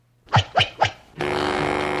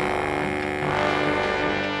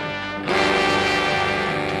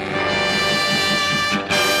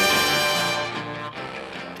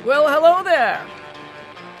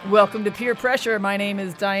Welcome to Peer Pressure. My name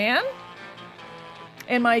is Diane.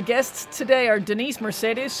 And my guests today are Denise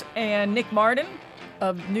Mercedes and Nick Martin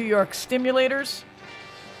of New York Stimulators.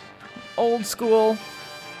 Old school,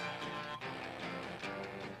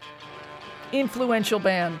 influential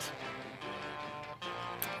band.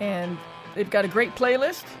 And they've got a great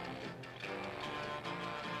playlist.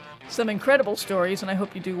 Some incredible stories, and I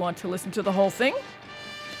hope you do want to listen to the whole thing.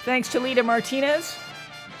 Thanks to Lita Martinez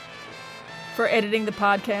for editing the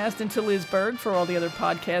podcast, and to Liz Berg for all the other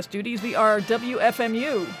podcast duties. We are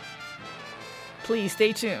WFMU. Please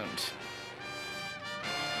stay tuned.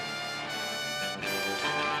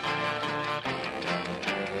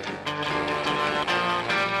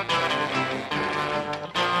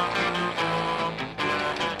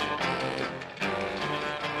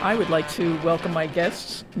 I would like to welcome my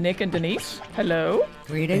guests, Nick and Denise. Hello.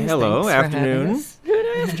 Greetings. Hello. Afternoon.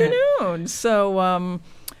 Good afternoon. So,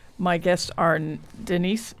 my guests are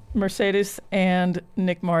Denise Mercedes and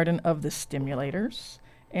Nick Martin of the Stimulators.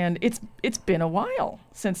 And it's been a while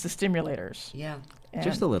since the Stimulators. Yeah. And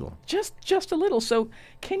Just a little. Just a little. So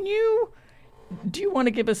do you want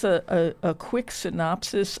to give us a quick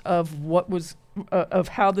synopsis of what was of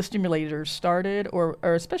how the Stimulators started, or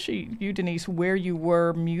especially you, Denise, where you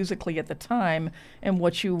were musically at the time and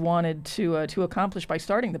what you wanted to accomplish by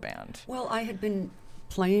starting the band? Well, I had been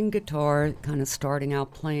playing guitar, kind of starting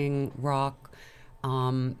out playing rock,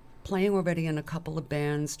 playing already in a couple of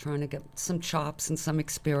bands, trying to get some chops and some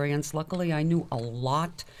experience. Luckily, I knew a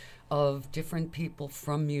lot of different people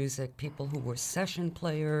from music, people who were session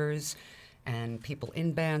players and people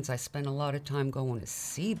in bands. I spent a lot of time going to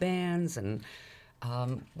see bands and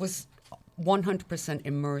was 100%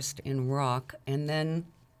 immersed in rock. And then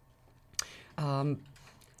I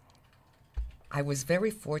was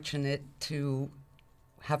very fortunate to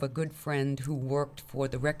have a good friend who worked for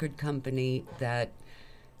the record company that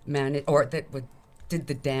did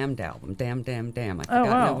the Damned album, Damn. I forgot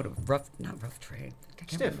now what it was. Not Rough Trade.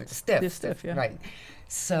 Stiff, yeah. Right.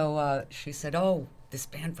 So she said, "Oh, this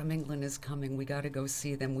band from England is coming. We got to go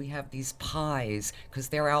see them. We have these pies because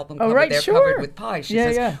their album cover, they're covered with pies." She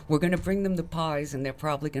says, "We're going to bring them the pies, and they're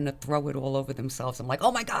probably going to throw it all over themselves." I'm like,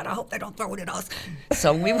 "Oh my God, I hope they don't throw it at us."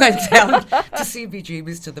 So we went down to see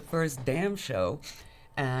CBGB's to the first Damn show.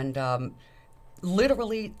 And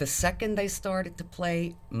literally, the second they started to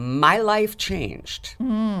play, my life changed.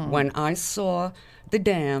 When I saw the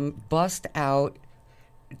Damn bust out,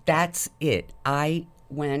 that's it. I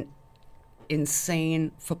went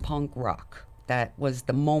insane for punk rock. That was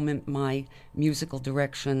the moment my musical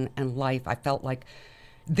direction and life, I felt like,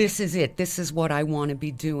 this is it. This is what I want to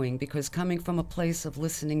be doing. Because coming from a place of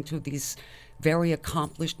listening to these very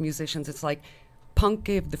accomplished musicians, it's like, punk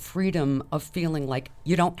gave the freedom of feeling like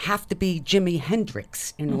you don't have to be Jimi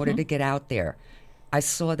Hendrix in order to get out there. I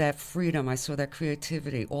saw that freedom, I saw that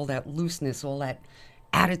creativity, all that looseness, all that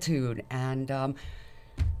attitude. And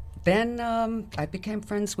then I became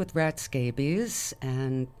friends with Rat Scabies,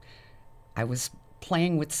 and I was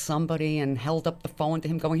playing with somebody and held up the phone to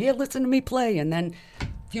him going, "Here, listen to me play." And then a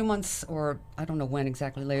few months, or I don't know when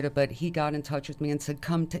exactly later, but he got in touch with me and said,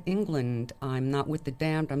 "Come to England. I'm not with the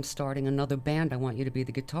Damned. I'm starting another band. I want you to be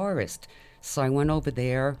the guitarist." So I went over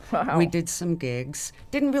there. Wow. We did some gigs.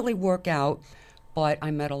 Didn't really work out, but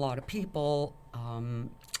I met a lot of people,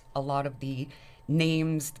 a lot of the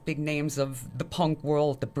names, big names of the punk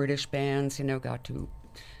world, the British bands, got to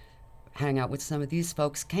hang out with some of these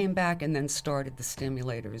folks, came back and then started the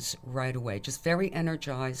Stimulators right away. Just very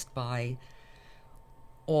energized by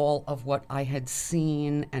all of what I had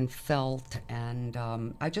seen and felt, and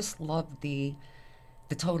I just loved the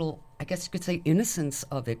total, I guess you could say, innocence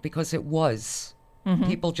of it, because it was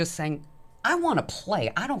people just saying, "I want to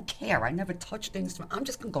play. I don't care. I never touched things. I'm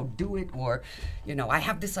just going to go do it," or, "I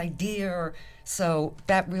have this idea." So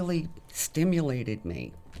that really stimulated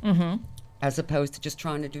me, as opposed to just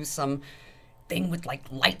trying to do some thing with like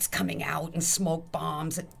lights coming out and smoke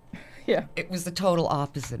bombs. It was the total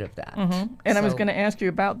opposite of that. And I was going to ask you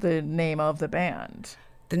about the name of the band.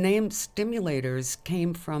 The name Stimulators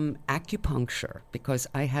came from acupuncture, because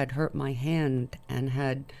I had hurt my hand and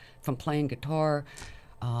had, from playing guitar,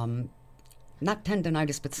 not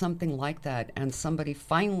tendonitis, but something like that. And somebody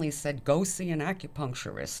finally said, "Go see an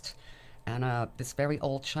acupuncturist." And this very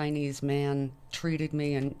old Chinese man treated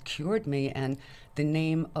me and cured me. And the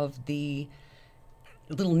name of the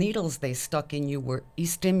little needles they stuck in you were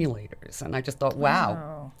stimulators. And I just thought,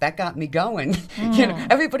 wow, that got me going.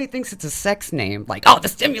 Everybody thinks it's a sex name, like, "Oh, the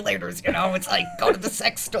Stimulators," it's like, go to the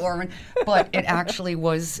sex store. But it actually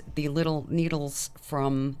was the little needles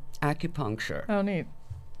from acupuncture. Oh, neat.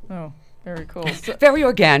 Oh. Very cool. So, very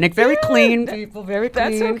organic, very clean people, very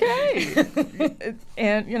clean. That's okay.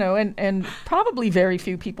 And, and probably very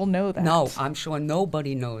few people know that. No, I'm sure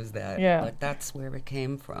nobody knows that. Yeah. But that's where it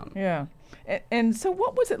came from. Yeah. And so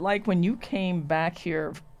what was it like when you came back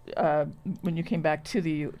here, when you came back to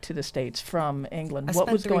the States from England?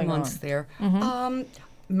 What was going on? I spent 3 months there. Mm-hmm.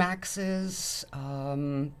 Max's,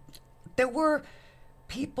 there were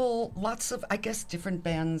people, lots of, I guess, different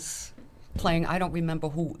bands playing. I don't remember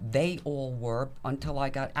who they all were until I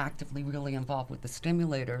got actively really involved with the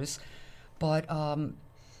Stimulators. But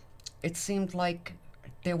it seemed like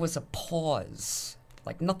there was a pause,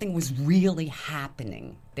 like nothing was really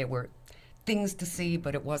happening. There were things to see,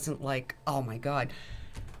 but it wasn't like, oh my God.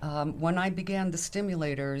 When I began the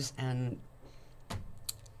Stimulators, and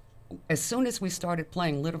as soon as we started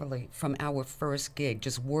playing, literally from our first gig,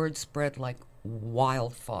 just word spread like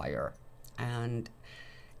wildfire. And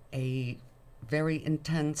a very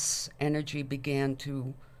intense energy began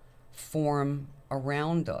to form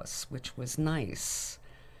around us, which was nice.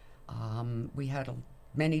 We had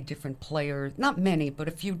many different players, not many, but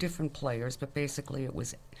a few different players, but basically it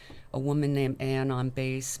was a woman named Ann on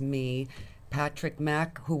bass, me, Patrick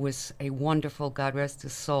Mack, who was a wonderful, God rest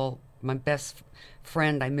his soul, my best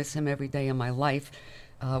friend. I miss him every day of my life.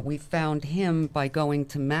 We found him by going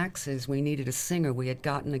to Max's. We needed a singer. We had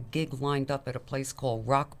gotten a gig lined up at a place called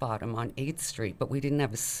Rock Bottom on 8th Street, but we didn't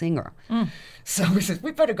have a singer. So we said,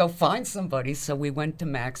 we better go find somebody. So we went to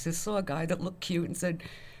Max's, saw a guy that looked cute and said,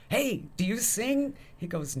 hey, do you sing? He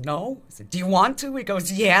goes, no. I said, do you want to? He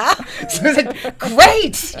goes, yeah. So I said,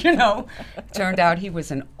 great, Turned out he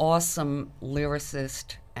was an awesome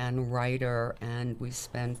lyricist and writer, and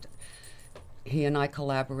he and I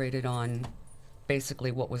collaborated on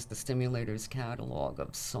basically what was the Stimulators catalog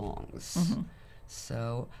of songs. Mm-hmm.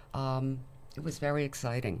 So it was very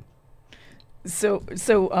exciting. So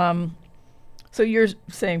you're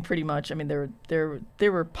saying pretty much, I mean,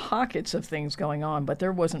 there were pockets of things going on, but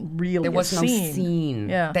there wasn't really no scene.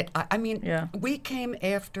 Yeah. We came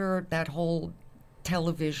after that whole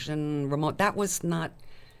television remote. That was not,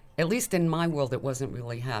 at least in my world, it wasn't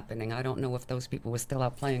really happening. I don't know if those people were still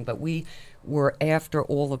out playing, but we were after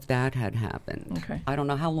all of that had happened. Okay. I don't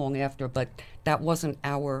know how long after, but that wasn't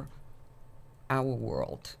our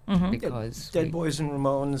world, because Dead Boys and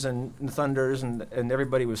Ramones and the Thunders and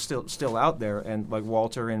everybody was still out there, and like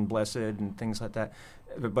Walter and Blessed and things like that.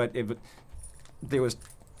 But there was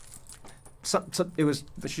it was.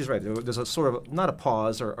 She's right. There's a sort of not a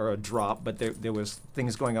pause or a drop, but there was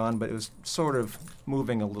things going on, but it was sort of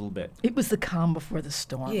moving a little bit. It was the calm before the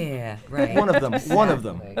storm. Yeah, right. One of them. One of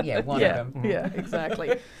them. Yeah, one of them. Mm-hmm. Yeah,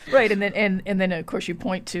 exactly. Right, and then of course you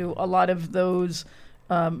point to a lot of those.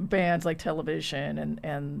 Bands like Television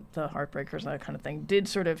and the Heartbreakers and that kind of thing did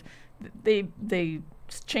sort of they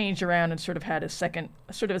changed around and sort of had a second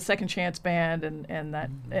chance band and that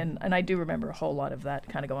and I do remember a whole lot of that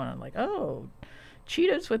kind of going on, like, oh,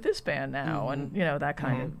 Cheetah's with this band now, and that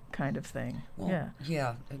kind of thing. Well,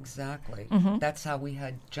 yeah, exactly. Mm-hmm. That's how we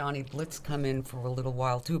had Johnny Blitz come in for a little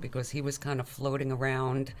while too, because he was kind of floating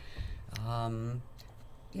around,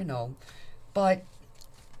 but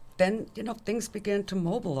then, things began to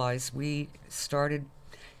mobilize. We started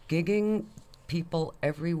gigging. People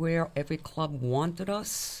everywhere, every club wanted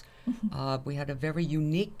us. Mm-hmm. We had a very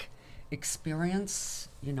unique experience,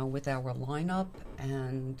 with our lineup,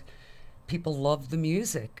 and people loved the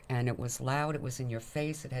music. And it was loud, it was in your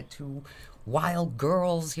face. It had two wild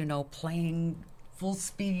girls, playing full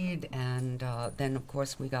speed. And then, of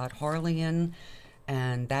course, we got Harley in,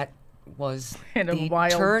 and that was the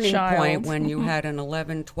turning point when you had an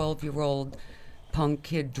 11, 12-year-old punk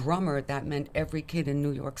kid drummer. That meant every kid in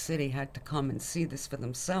New York City had to come and see this for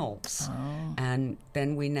themselves. Oh. And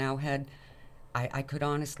then we now had, I could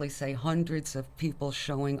honestly say, hundreds of people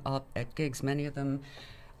showing up at gigs, many of them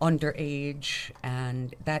underage,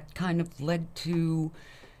 and that kind of led to,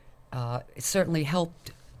 it certainly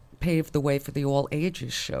helped pave the way for the all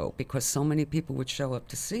ages show, because so many people would show up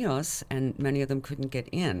to see us and many of them couldn't get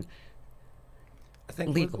in. I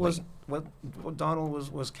think what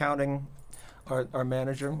Donald was counting, our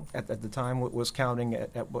manager at the time was counting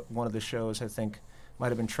at one of the shows, I think might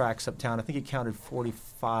have been Tracks Uptown. I think he counted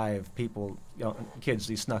 45 people, kids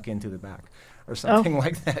he snuck into the back or something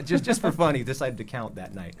like that. Just for fun, he decided to count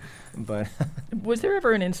that night. But was there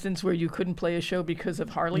ever an instance where you couldn't play a show because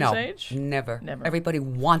of Harley's age? Never. Everybody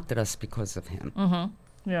wanted us because of him.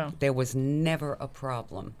 Mm-hmm. Yeah. There was never a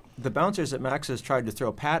problem. The bouncers at Max's tried to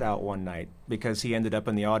throw Pat out one night because he ended up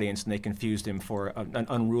in the audience and they confused him for an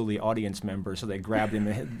unruly audience member. So they grabbed him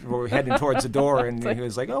and were heading towards the door, and he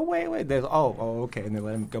was like, "Oh, wait." They, okay. And they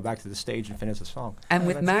let him go back to the stage and finish the song. And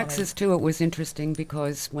with Max's, too, it was interesting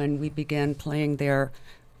because when we began playing there,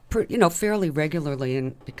 fairly regularly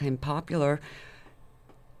and became popular,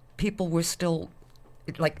 people were still,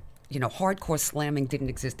 hardcore slamming didn't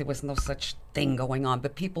exist. There was no such thing going on,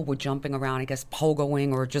 but people were jumping around, I guess,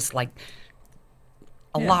 pogoing, or just like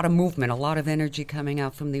a lot of movement, a lot of energy coming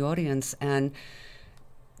out from the audience, and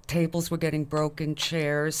tables were getting broken,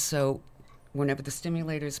 chairs. So whenever the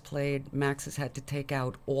Stimulators played, Max's had to take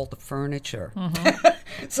out all the furniture.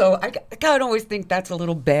 Mm-hmm. So I kind of always think that's a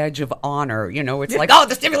little badge of honor. It's like,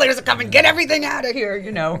 the Stimulators are coming, get everything out of here,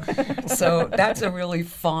 So that's a really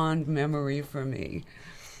fond memory for me.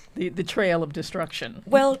 The trail of destruction.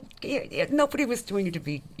 Well, nobody was doing it to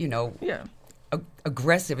be,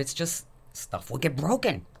 aggressive. It's just stuff will get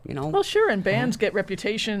broken, Well, sure, and bands get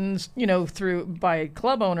reputations, by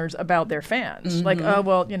club owners about their fans. Mm-hmm. Like,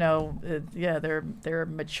 they're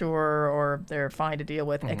mature or they're fine to deal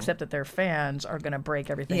with, except that their fans are going to break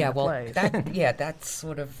everything in the place. That's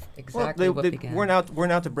sort of exactly what began. We're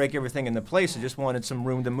out to break everything in the place. They just wanted some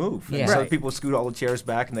room to move. Yeah. And so people scoot all the chairs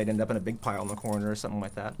back, and they'd end up in a big pile in the corner or something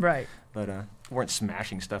like that. Right. But weren't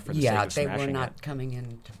smashing stuff for the sake of smashing it. Yeah, they were not coming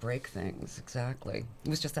in to break things, exactly. It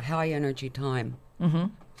was just a high-energy time. Mm-hmm.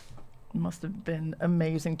 It must have been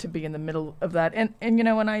amazing to be in the middle of that. And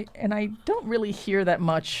I don't really hear that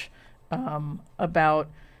much about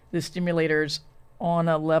the Stimulators on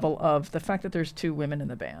a level of the fact that there's 2 women in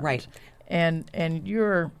the band. Right. And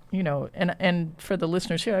you're, and for the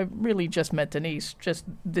listeners here, I really just met Denise just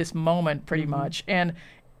this moment pretty much. And,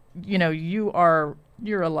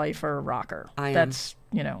 you're a lifer rocker. That's,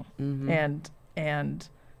 and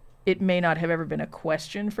it may not have ever been a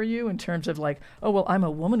question for you in terms of like, oh, well, I'm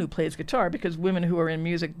a woman who plays guitar, because women who are in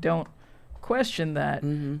music don't question that.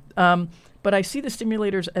 Mm-hmm. But I see the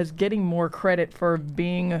Stimulators as getting more credit for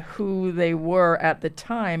being who they were at the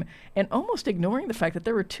time, and almost ignoring the fact that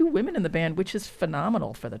there were 2 women in the band, which is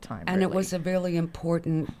phenomenal for the time. And really. It was a really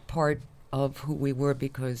important part of who we were,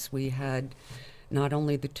 because we had not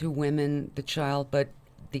only the 2 women, the child, but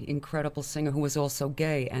the incredible singer who was also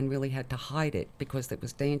gay and really had to hide it because it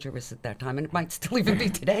was dangerous at that time. And it might still even be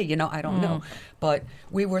today, I don't know. But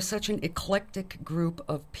we were such an eclectic group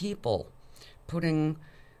of people putting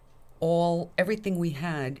everything we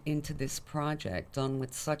had into this project, done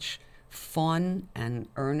with such fun and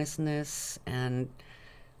earnestness and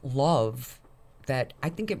love that I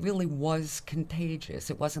think it really was contagious.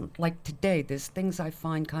 It wasn't like today. There's things I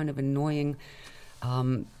find kind of annoying,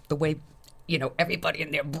 the way, everybody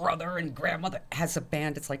and their brother and grandmother has a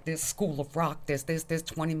band. It's like there's School of Rock, there's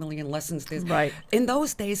 20 million lessons. Right. In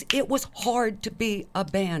those days, it was hard to be a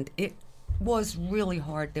band. It was really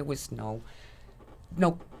hard. There was no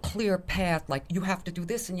clear path, like you have to do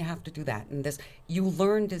this and you have to do that. And you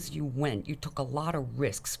learned as you went. You took a lot of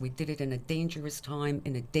risks. We did it in a dangerous time,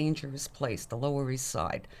 in a dangerous place, the Lower East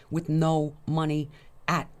Side, with no money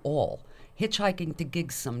at all. Hitchhiking to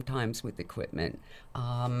gigs sometimes with equipment.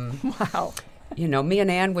 Wow. Me and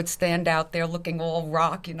Ann would stand out there looking all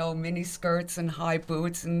rock, mini skirts and high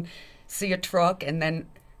boots, and see a truck, and then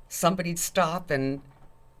somebody'd stop, and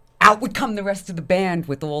out would come the rest of the band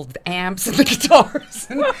with all the amps and the guitars.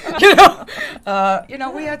 And,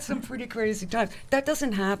 we had some pretty crazy times. That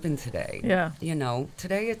doesn't happen today. Yeah.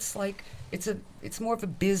 Today it's like it's more of a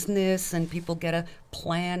business, and people get a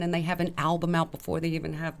plan, and they have an album out before they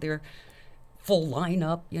even have their full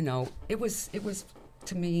lineup. It was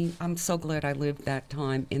to me. I'm so glad I lived that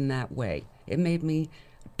time in that way. It made me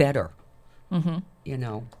better. Mm-hmm.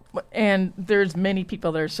 And there's many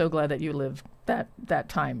people that are so glad that you lived that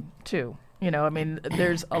time too.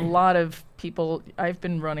 There's a lot of people. I've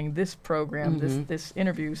been running this program, this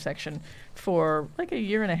interview section, for like a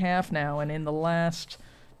year and a half now, and in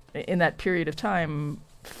that period of time,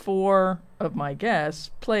 4 of my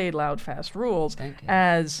guests played Loud Fast Rules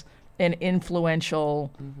as an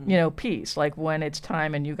influential, piece. Like when it's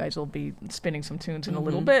time, and you guys will be spinning some tunes in a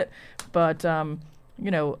little bit, but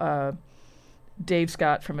Dave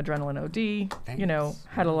Scott from Adrenaline OD,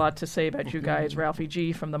 had a lot to say about you guys. Ralphie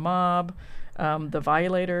G from The Mob, the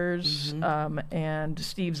Violators, and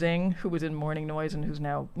Steve Zing, who was in Morning Noise and who's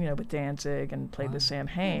now, with Danzig and played with Sam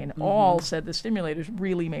Hain, all said the Stimulators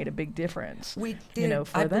really made a big difference. We did.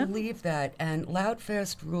 I believe that. And Loud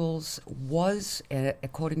Fast Rules was,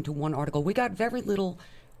 according to one article, we got very little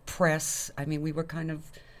press. I mean, we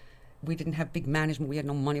didn't have big management. We had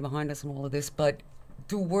no money behind us and all of this, but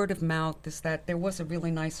through word of mouth is that there was a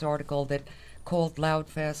really nice article that called Loud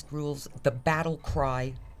Fast Rules the battle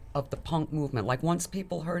cry of the punk movement. Like once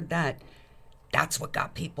people heard that, that's what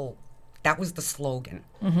got people, that was the slogan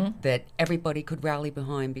that everybody could rally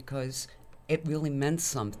behind because it really meant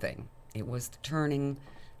something. It was turning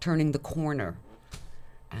the corner.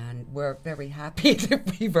 And we're very happy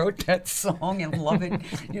that we wrote that song and love it,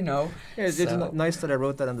 you know. Yeah, it's nice that I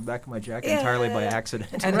wrote that on the back of my jacket entirely by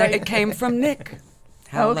accident. And it came from Nick.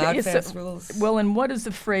 How loud fast rules. Well, and what does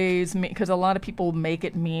the phrase mean? Because a lot of people make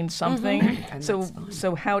it mean something.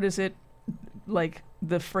 So how does it, like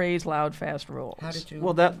the phrase "loud fast rules"? How did you?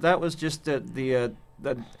 Well, that was just the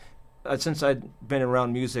since I'd been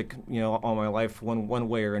around music, you know, all my life, one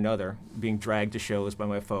way or another, being dragged to shows by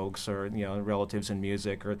my folks or, you know, relatives in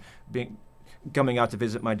music, or coming out to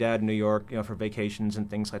visit my dad in New York, you know, for vacations and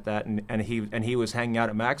things like that, and he was hanging out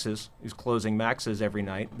at Max's. He was closing Max's every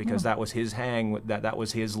night because that was his that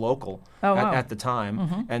was his local at the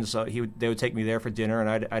time, and so they would take me there for dinner,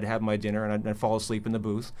 and I'd have my dinner, and I'd fall asleep in the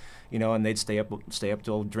booth, you know, and they'd stay up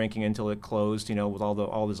till drinking until it closed, you know, with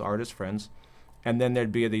all his artist friends. And then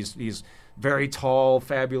there'd be these very tall,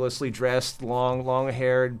 fabulously dressed,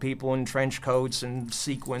 long-haired people in trench coats and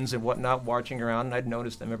sequins and whatnot marching around, and I'd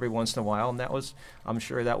notice them every once in a while, and I'm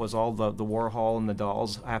sure that was all the Warhol and the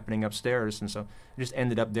Dolls happening upstairs, and so I just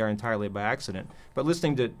ended up there entirely by accident. But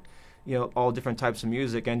listening to, you know, all different types of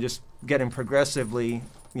music and just getting progressively,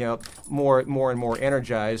 you know, more and more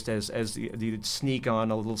energized as you'd sneak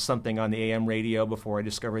on a little something on the AM radio before I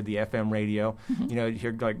discovered the FM radio. You know, you'd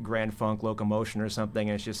hear like Grand Funk Locomotion or something,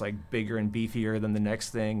 and it's just like bigger and beefier than the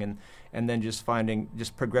next thing, and then just finding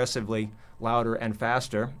just progressively louder and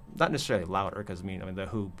faster. Not necessarily louder, because I mean the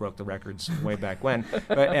Who broke the records way back when,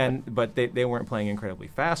 but they weren't playing incredibly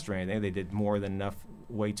fast or anything. They did more than enough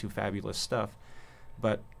way too fabulous stuff,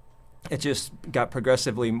 but it just got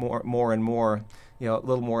progressively more and more, you know, a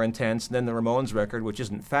little more intense. And then the Ramones record, which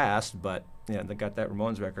isn't fast, but you know, they got that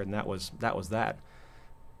Ramones record, and that was that.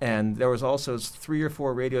 And there was also 3 or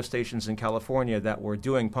 4 radio stations in California that were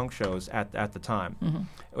doing punk shows at the time,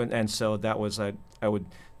 and so that was I would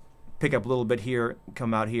pick up a little bit here,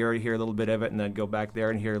 come out here, hear a little bit of it, and then go back there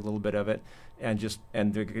and hear a little bit of it, and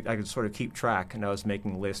I could sort of keep track. And I was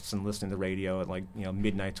making lists and listening to the radio at, like, you know,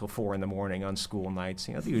 midnight till 4 in the morning on school nights,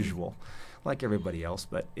 you know, the usual, like everybody else.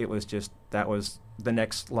 But it was just, that was the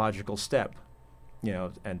next logical step, you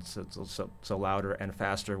know, and so louder and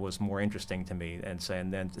faster was more interesting to me. And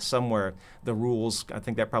then somewhere the rules, I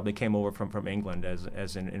think that probably came over from England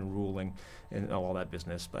as in ruling and all that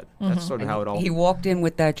business. But that's sort of how it all. He walked in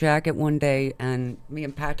with that jacket one day, and me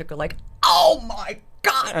and Patrick are like, "Oh my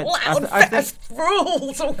God, loud fast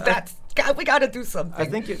rules! Oh, that's God, we got to do something." I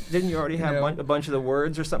think didn't you already have a bunch of the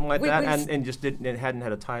words or something like that, and just hadn't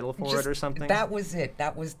had a title for it or something? That was it.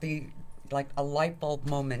 That was the a light bulb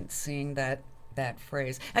moment, seeing that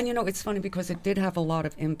phrase. And you know, it's funny because it did have a lot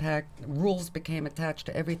of impact. Rules became attached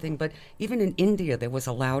to everything, but even in India there was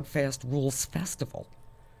a Loud Fast Rules festival.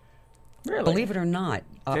 Really? Believe it or not,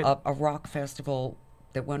 a rock festival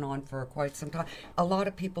that went on for quite some time. A lot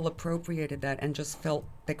of people appropriated that and just felt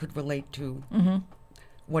they could relate to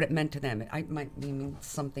what it meant to them. It might mean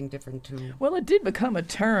something different to... Well, it did become a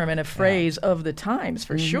term and a phrase of the times,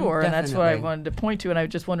 for sure, definitely. And that's what I wanted to point to, and I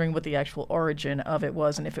was just wondering what the actual origin of it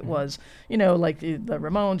was, and if it was, you know, like the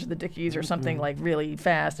Ramones or the Dickies or something like really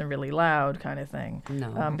fast and really loud kind of thing.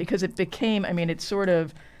 No. Because it became, I mean, it's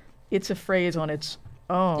a phrase on its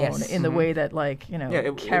own in the way that, like, you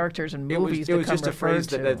know, characters and movies it was become just a phrase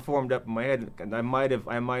to. that formed up in my head. And I might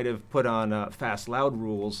have put on Fast Loud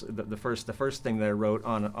Rules, the first thing that I wrote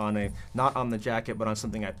on not on the jacket, but on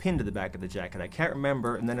something I pinned to the back of the jacket. I can't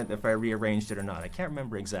remember, and then if I rearranged it or not, I can't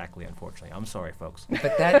remember exactly, unfortunately. I'm sorry, folks.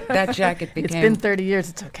 But that jacket became... It's been 30 years,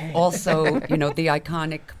 it's okay. Also, you know, the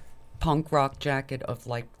iconic punk rock jacket of,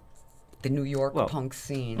 like, the New York punk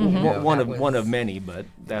scene. You know, one of many, but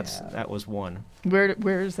that was one.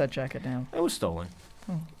 Where is that jacket now? It was stolen.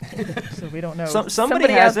 So we don't know.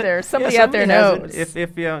 Somebody out there. Somebody out there knows. If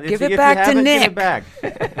give it back to Nick. Give it back.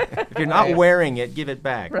 If you're not wearing it, give it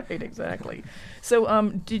back. Right, exactly.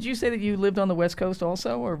 So, did you say that you lived on the West Coast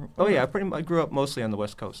also, or? Oh yeah, I grew up mostly on the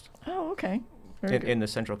West Coast. Oh, okay. In the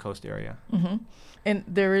Central Coast area. Mm-hmm. And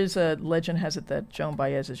there is a legend has it that Joan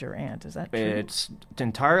Baez is your aunt. Is that true? It's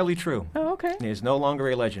entirely true. Oh, okay. It is no longer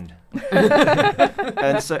a legend.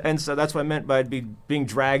 and so that's what I meant by being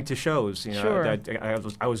dragged to shows. You know, sure.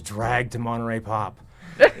 I was dragged to Monterey Pop.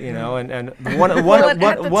 you know, and one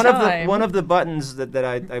of the buttons that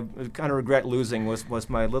I kind of regret losing was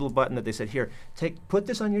my little button that they said, here, put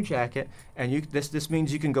this on your jacket, and this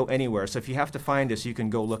means you can go anywhere. So if you have to find us, you can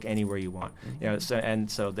go look anywhere you want. You know,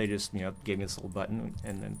 so they just gave me this little button,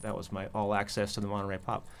 and then that was my all access to the Monterey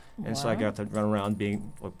Pop. And so I got to run around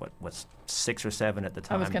being what 6 or 7 at the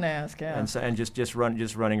time. I was going to ask, yeah. And just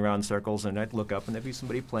running around in circles, and I'd look up and there'd be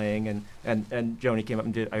somebody playing, and Joni came up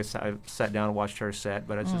and I sat down and watched her set,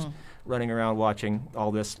 but I was just running around watching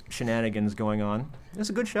all this shenanigans going on. It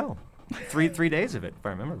was a good show. 3 days of it, if I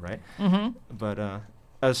remember right. Mm-hmm. But I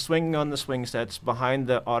was swinging on the swing sets behind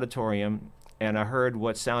the auditorium, and I heard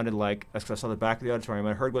what sounded like, I saw the back of the auditorium,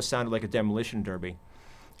 I heard what sounded like a demolition derby.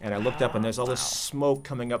 And I looked up, and there's all this smoke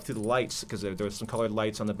coming up through the lights, because there was some colored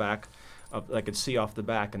lights on the back. I could see off the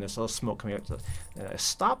back, and there's all smoke coming up. And I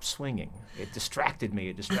stopped swinging. It distracted me.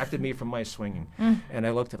 It distracted me from my swinging. And I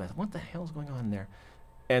looked up, and I thought, what the hell's going on there?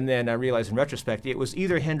 And then I realized in retrospect, it was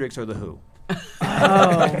either Hendrix or The Who.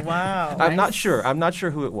 Oh, wow. I'm not sure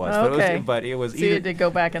who it was. Okay. But it was so you had to go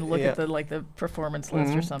back and look at the performance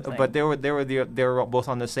list or something. But they were both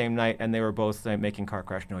on the same night, and they were both making car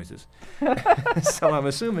crash noises. So I'm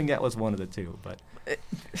assuming that was one of the two. But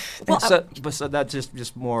so that's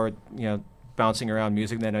just more bouncing around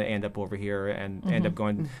music. Then I end up over here and end up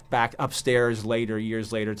going back upstairs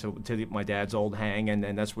years later to my dad's old hang,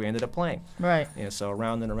 and that's where we ended up playing. Right. So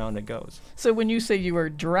around and around it goes. So when you say you were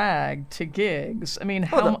dragged to gigs, I mean,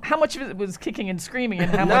 how much of it was kicking and screaming,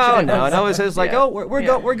 and how much of it was... No, it's like,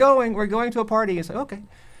 we're going to a party. It's like, okay.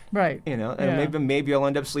 Right. And maybe I'll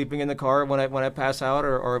end up sleeping in the car when I pass out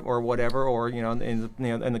or whatever, or in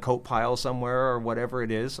the coat pile somewhere or whatever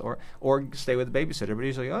it is, or stay with the babysitter. But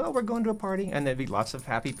he's like, oh, we're going to a party, and there'd be lots of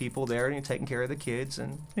happy people there, and you're taking care of the kids,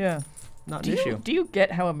 and not an issue. Do you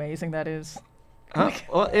get how amazing that is?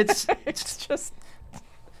 Well, it's just.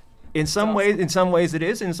 In some ways it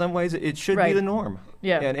is. In some ways it should be the norm.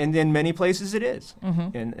 Yeah. And in many places it is.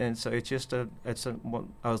 Mm-hmm. And so it's just I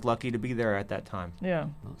was lucky to be there at that time. Yeah.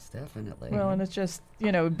 Most definitely. Well, and it's just,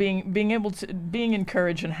 being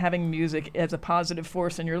encouraged and having music as a positive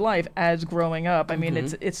force in your life as growing up. I mean,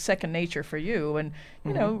 it's second nature for you. And,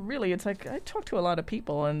 really it's like I talk to a lot of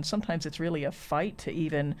people, and sometimes it's really a fight to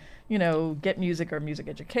even, get music or music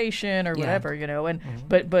education or whatever, and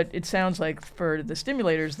but it sounds like for the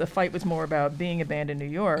Stimulators, the fight was more about being a band in New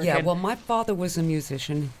York. Yeah, well, my father was a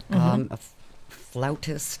musician, a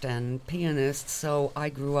flautist and pianist, so I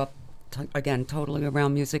grew up, again, totally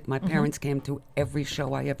around music. My parents came to every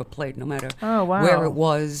show I ever played, no matter where it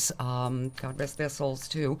was. God rest their souls,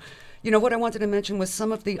 too. What I wanted to mention was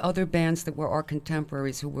some of the other bands that were our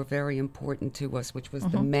contemporaries who were very important to us, which was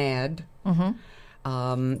the Mad,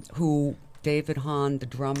 who David Hahn, the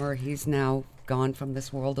drummer, he's now gone from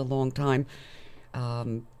this world a long time.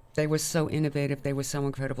 They were so innovative. They were so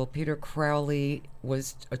incredible. Peter Crowley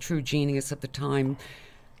was a true genius of the time,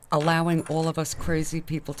 allowing all of us crazy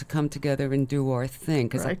people to come together and do our thing.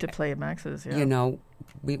 To play at Max's, yeah.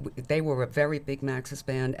 They were a very big Max's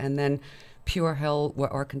band. And then Pure Hell were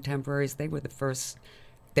our contemporaries. They were the first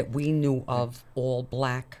that we knew of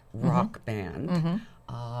all-black rock band.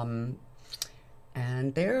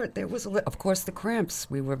 And there was, of course, the Cramps.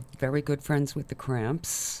 We were very good friends with the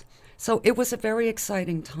Cramps. So it was a very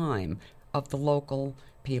exciting time of the local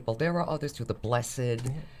people. There were others too, the Blessed.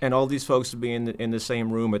 And all these folks would be in the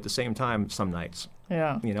same room at the same time some nights.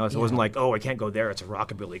 Yeah. It wasn't like, I can't go there, it's a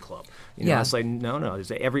rockabilly club. It's like, no.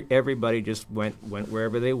 It's everybody just went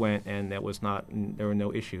wherever they went, and there were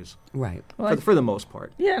no issues. Right. Well, for the most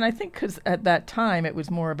part. Yeah, and I think because at that time it was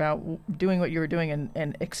more about doing what you were doing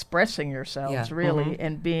and expressing yourselves, really,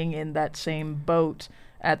 and being in that same boat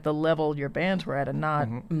at the level your bands were at, and not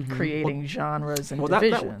creating genres and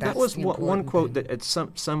divisions. That was one quote that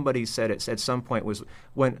somebody said at some point was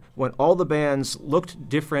when all the bands looked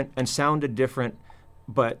different and sounded different,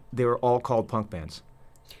 but they were all called punk bands.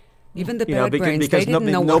 Even the Bad Brains, they didn't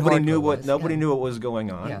know nobody what knew was. Nobody knew what was going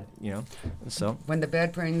on. Yeah. So when the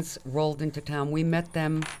Bad Brains rolled into town, we met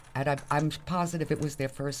them at I'm positive it was their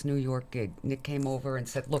first New York gig. Nick came over and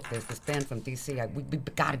said, "Look, there's this band from D.C. We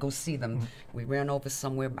got to go see them." We ran over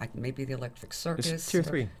somewhere, maybe the Electric Circus. It's Tier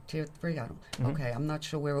 3. Tier 3. I don't. Okay, I'm not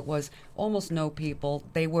sure where it was. Almost no people.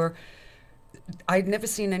 They were. I'd never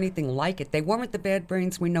seen anything like it. They weren't the Bad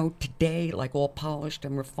Brains we know today, like all polished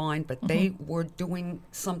and refined, but they were doing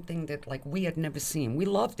something that we had never seen. We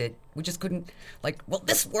loved it. We just couldn't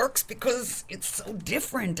this works because it's so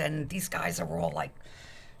different, and these guys are all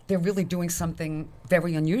they're really doing something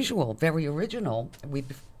very unusual, very original. We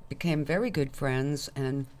became very good friends,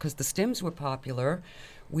 and because the Stims were popular,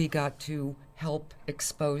 we got to help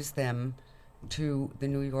expose them to the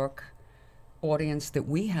New York audience that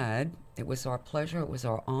we had. It was our pleasure, it was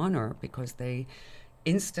our honor, because they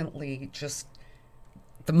instantly just,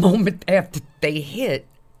 the moment after they hit,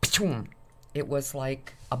 it was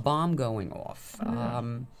like a bomb going off.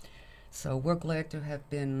 So we're glad to have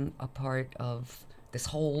been a part of this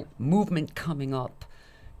whole movement coming up,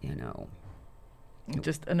 you know.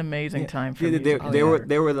 Just an amazing time for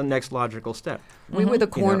they were the next logical step. We were the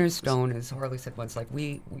cornerstone, as Harley said once. Like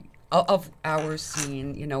we of our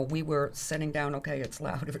scene, you know, we were setting down. Okay, it's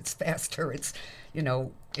louder, it's faster, it's, you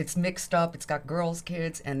know, it's mixed up. It's got girls,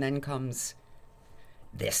 kids, and then comes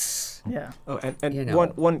this. Yeah. Oh, and you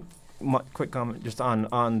know, one quick comment just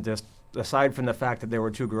on this. Aside from the fact that there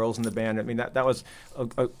were two girls in the band, I mean that was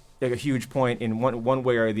a huge point in one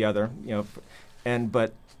way or the other, you know,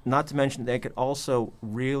 but. Not to mention they could also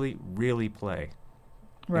really, really play.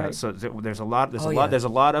 Right. You know, so there's a lot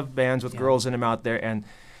of bands with girls in them out there, and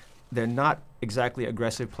they're not exactly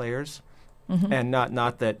aggressive players, and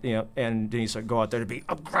not that, you know. And Denise would go out there to be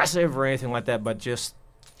aggressive or anything like that, but just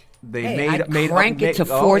made crank it to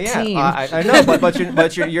 14. I know,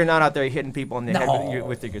 but you're not out there hitting people in the head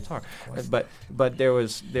with your guitar. But there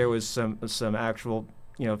was some actual,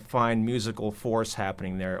 you know, fine musical force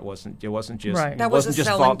happening there. It wasn't just right. That was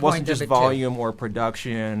wasn't just volume or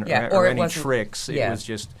production or any tricks. It was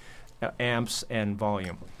just amps and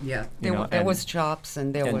volume. Yeah, there was chops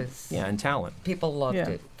and there was and talent. People loved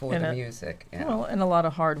it for the music. Yeah. Well, and a lot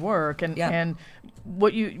of hard work and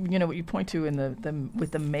what you point to in the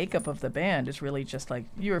with the makeup of the band is really just like,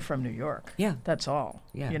 you're from New York. Yeah, that's all.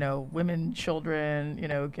 Yeah, you know, women, children, you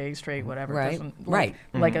know, gay, straight, whatever. Right.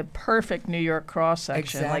 Like a perfect New York cross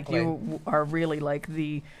section. Exactly. Like you are really like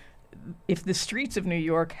if the streets of New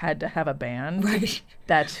York had to have a band,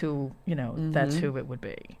 that's who, you know, that's who it would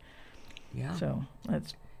be. Yeah. So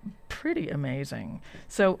that's pretty amazing.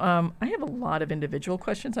 So I have a lot of individual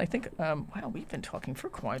questions. I think, wow, we've been talking for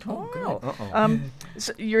quite a while.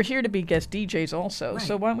 So you're here to be guest DJs also. Right.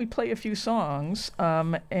 So why don't we play a few songs?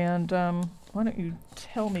 And why don't you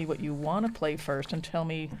tell me what you want to play first and tell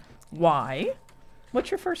me why.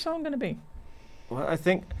 What's your first song going to be? Well, I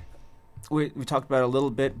think we talked about it a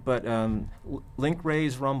little bit, but Link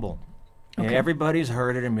Wray's Rumble. Okay. Yeah, everybody's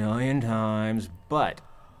heard it a million times, but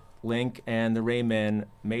Link and the Wray Men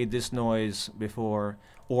made this noise before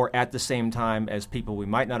or at the same time as people we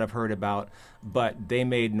might not have heard about, but they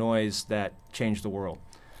made noise that changed the world.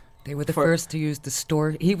 They were the first to use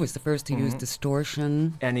he was the first to use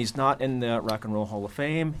distortion. And he's not in the Rock and Roll Hall of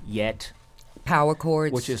Fame yet. Power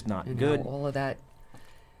chords. Which is not good. All of that.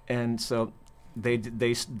 And so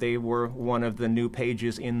they were one of the new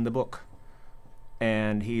pages in the book.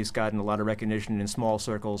 And he's gotten a lot of recognition in small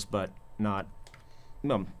circles, but not...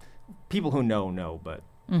 people who know, but...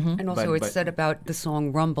 And also it's said about the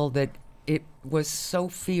song Rumble that it was so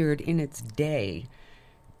feared in its day.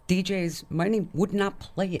 DJs, many would not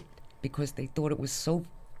play it because they thought it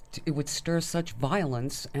would stir such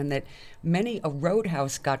violence, and that many a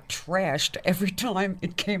roadhouse got trashed every time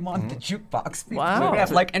it came on the jukebox. People would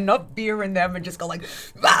have like enough beer in them and just go like,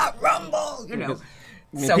 Rumble, you know.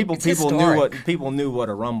 I mean, so people knew what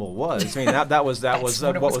a rumble was. I mean, that was what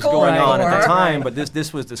was going on at the time. But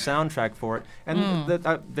this was the soundtrack for it. And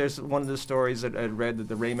there's one of the stories that I read that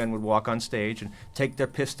the Wray Men would walk on stage and take their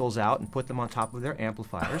pistols out and put them on top of their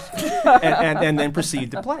amplifiers, and then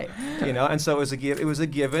proceed to play. You know, and so it was a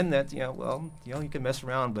given that you can mess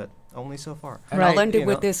around, but only so far. And I'll end it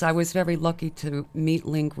with this. I was very lucky to meet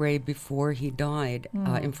Link Wray before he died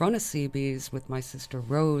in front of CB's with my sister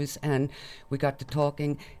Rose, and we got to talking.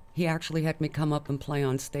 He actually had me come up and play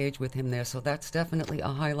on stage with him there, so that's definitely a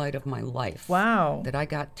highlight of my life. Wow. That I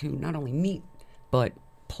got to not only meet, but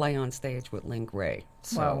play on stage with Link Wray.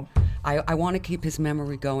 So I want to keep his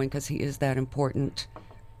memory going because he is that important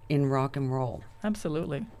in rock and roll.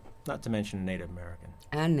 Absolutely. Not to mention Native American.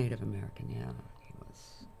 And Native American, yeah.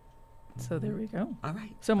 So there we go. All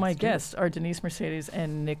right. So my guests are Denise Mercedes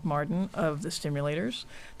and Nick Martin of the Stimulators.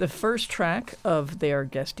 The first track of their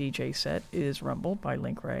guest DJ set is Rumble by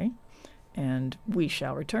Link Wray. And we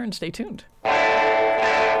shall return. Stay tuned.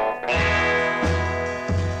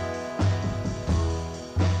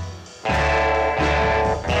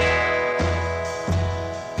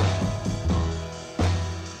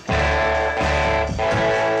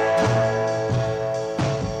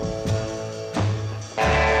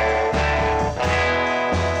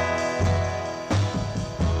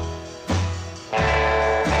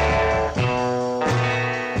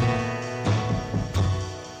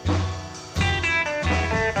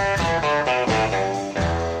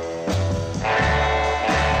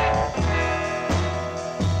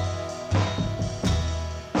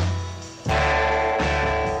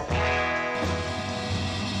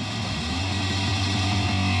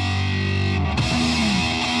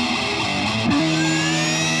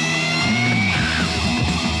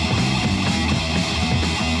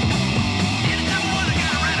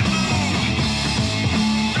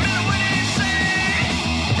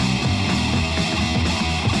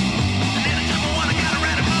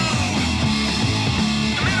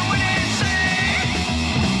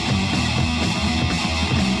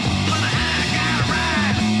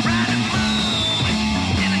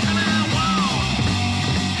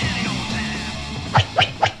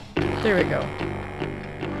 there we go.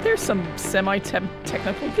 There's some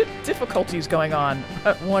semi-technical difficulties going on.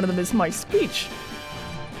 One of them is my speech.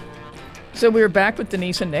 So we're back with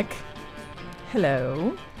Denise and Nick.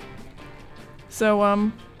 Hello.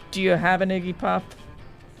 So, do you have an Iggy Pop?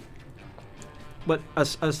 But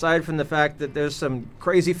aside from the fact that there's some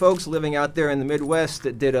crazy folks living out there in the Midwest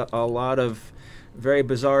that did a lot of very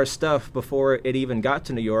bizarre stuff before it even got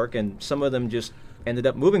to New York, and some of them just ended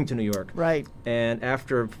up moving to New York. Right. And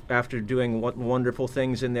after doing wonderful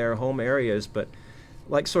things in their home areas, but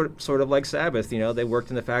like sort of like Sabbath, they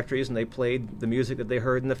worked in the factories and they played the music that they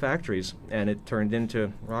heard in the factories, and it turned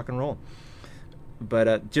into rock and roll.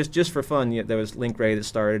 But just for fun, there was Link Wray that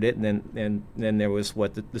started it, and then there was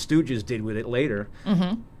what the Stooges did with it later.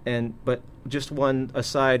 Mm-hmm. But just one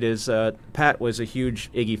aside is Pat was a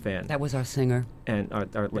huge Iggy fan. That was our singer and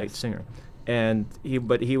our late singer, and he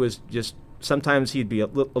was just. Sometimes he'd be a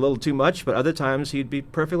little too much, but other times he'd be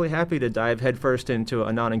perfectly happy to dive headfirst into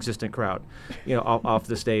a non-existent crowd, off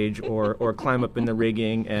the stage, or climb up in the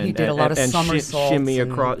rigging and he did a lot of somersaults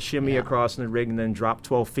shimmy across in the rig, and then drop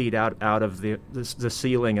 12 feet out of the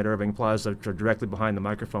ceiling at Irving Plaza directly behind the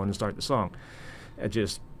microphone and start the song.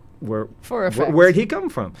 Where'd he come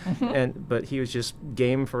from? Mm-hmm. But he was just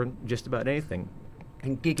game for just about anything.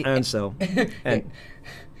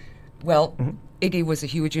 Well. Mm-hmm. Iggy was a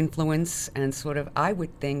huge influence, and sort of, I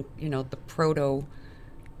would think, the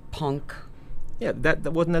proto-punk. Yeah, that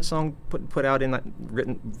wasn't that song put out in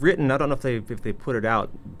written. I don't know if they put it out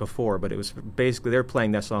before, but it was basically they're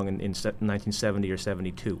playing that song in 1970 or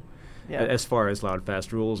 72. Yeah. As far as Loud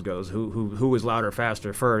Fast Rules goes, who was louder,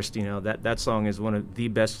 faster first? That song is one of the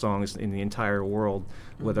best songs in the entire world,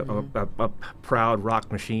 with a proud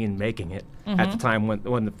rock machine making it at the time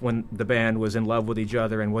when the band was in love with each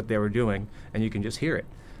other and what they were doing, and you can just hear it.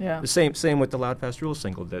 Yeah. The same with the Loud Fast Rules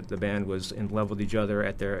single. That the band was in love with each other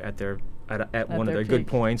at one of their good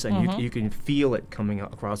points, and you can feel it coming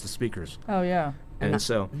across the speakers. Oh yeah. And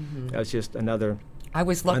so that's just another. I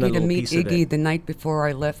was lucky to meet Iggy the night before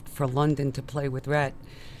I left for London to play with Rhett.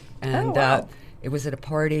 And it was at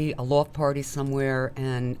a loft party somewhere,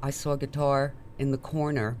 and I saw a guitar in the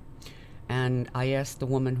corner. And I asked the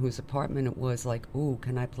woman whose apartment it was, like, "Ooh,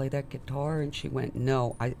 can I play that guitar?" And she went,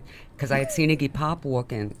 "No," because I had seen Iggy Pop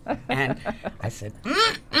walk in. And I said,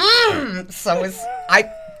 So I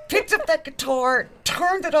picked up that guitar,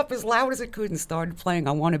 turned it up as loud as I could, and started playing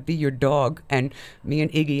 "I Want to Be Your Dog." And me and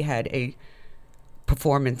Iggy had a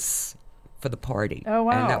performance for the party. Oh,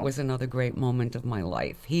 wow. And that was another great moment of my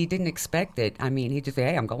life. He didn't expect it. I mean, he just said,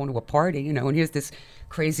 "Hey, I'm going to a party, and here's this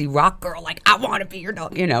crazy rock girl, like, I want to be your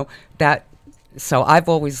dog," that. So I've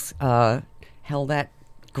always held that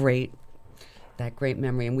great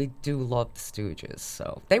memory, and we do love the Stooges.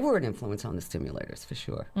 So they were an influence on the Stimulators, for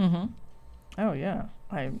sure. Mm-hmm. Oh, yeah.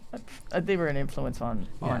 They were an influence on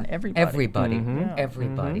everybody. Everybody. Mm-hmm. Yeah.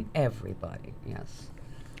 Everybody, yes.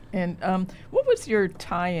 And what was your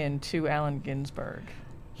tie-in to Allen Ginsberg?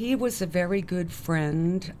 He was a very good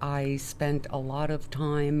friend. I spent a lot of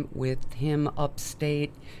time with him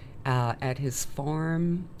upstate at his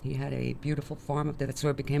farm. He had a beautiful farm up there that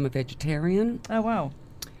sort of became a vegetarian. Oh, wow.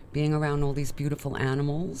 Being around all these beautiful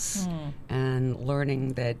animals and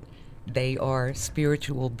learning that they are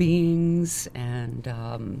spiritual beings, and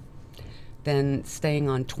then staying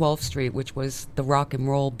on 12th Street, which was the rock and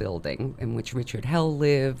roll building in which Richard Hell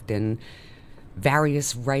lived, and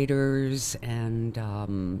various writers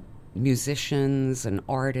and musicians and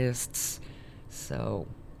artists. So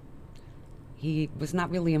he was not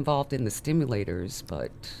really involved in the Stimulators,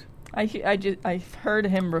 but I've heard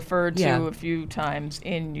him referred to a few times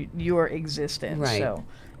in your existence. Right. So.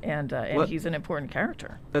 And he's an important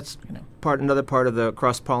character. That's another part of the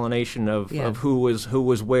cross-pollination of who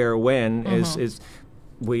was where when is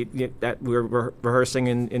we were rehearsing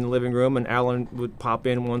in the living room, and Alan would pop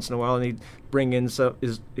in once in a while, and he'd bring in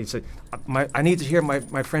he'd say, "I need to hear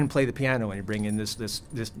my friend play the piano," and he'd bring in this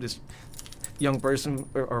young person,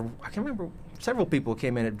 or I can't remember. Several people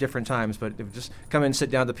came in at different times, but they would just come in and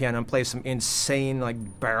sit down at the piano and play some insane,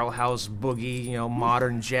 like, barrel house boogie,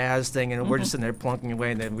 modern jazz thing, and we're just sitting there plunking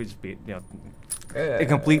away, and then we'd just be,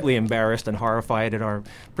 completely embarrassed and horrified at our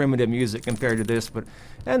primitive music compared to this.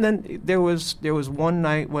 And then there was one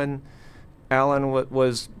night when Alan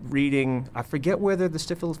was reading, I forget whether the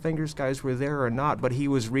Stiff Little Fingers guys were there or not, but he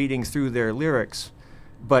was reading through their lyrics,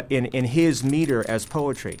 but in his meter as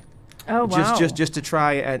poetry. Oh, wow. Just to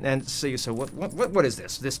try and see. So what is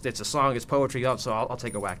this? It's a song. It's poetry. So I'll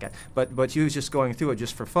take a whack at it. But he was just going through it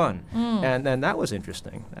just for fun, and that was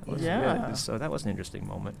interesting. So that was an interesting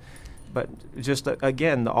moment. But just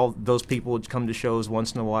again, all those people would come to shows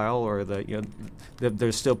once in a while, or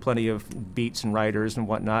there's still plenty of beats and writers and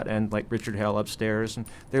whatnot, and like Richard Hell upstairs. And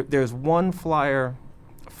there's one flyer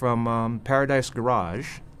from Paradise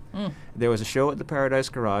Garage. There was a show at the Paradise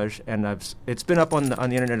Garage, and it's been up on the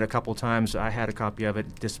internet a couple times. I had a copy of it,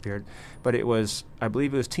 it disappeared, but I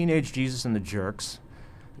believe it was Teenage Jesus and the Jerks.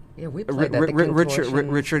 Yeah, we played that.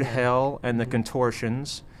 Richard Hell and the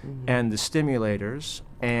Contortions, and the Stimulators,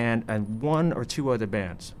 and one or two other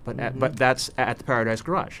bands. But that's at the Paradise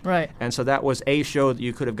Garage. Right. And so that was a show that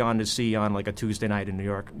you could have gone to see on like a Tuesday night in New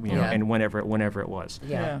York, and whenever it was.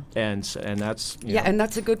 Yeah. And that's and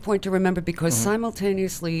that's a good point to remember, because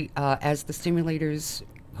simultaneously as the Stimulators,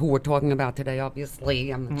 who we're talking about today,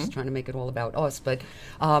 obviously, I'm just trying to make it all about us, but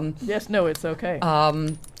yes, no, it's okay.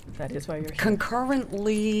 That is why you're here.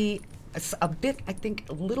 Concurrently, a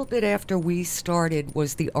little bit after we started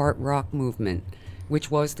was the art rock movement, which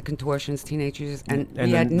was the Contortions, Teenagers, and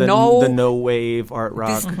we had the no wave art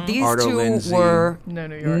rock. These Arto two Lindsay. were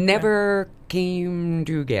New York, never came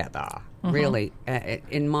together. Really,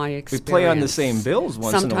 in my experience. We play on the same bills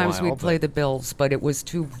once in a while. Sometimes we play the bills, but it was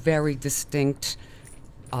two very distinct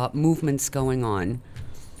movements going on.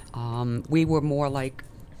 We were more like,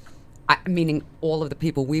 meaning all of the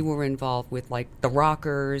people we were involved with, like the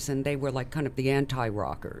rockers, and they were like kind of the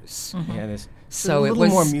anti-rockers. Yeah, so it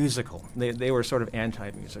was more musical. They were sort of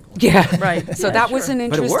anti-musical. Yeah, right. So that was an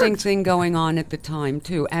interesting thing going on at the time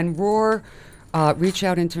too. And Roar, Reach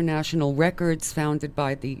Out International Records, founded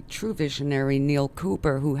by the true visionary Neil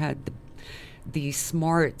Cooper, who had the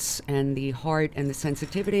smarts and the heart and the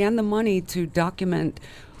sensitivity and the money to document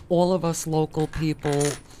all of us local people,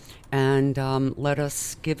 and let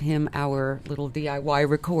us give him our little DIY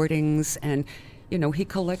recordings. And, he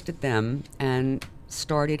collected them and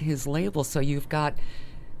started his label. So you've got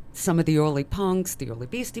some of the early punks, the early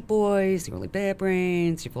Beastie Boys, the early Bad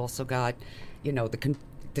Brains. You've also got,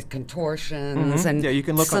 the Contortions, and you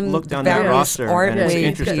can look down that roster, and it's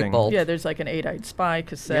interesting. People. Yeah, there's like an 8-eyed Spy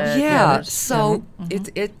cassette. Yeah, so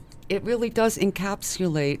it really does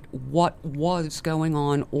encapsulate what was going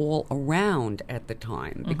on all around at the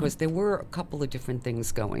time, because there were a couple of different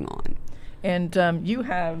things going on. And you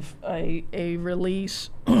have a release,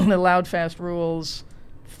 the Loud Fast Rules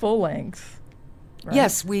full length. Right?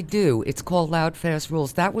 Yes, we do. It's called Loud Fast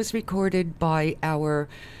Rules. That was recorded by our,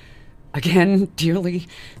 again, dearly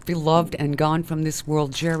beloved and gone from this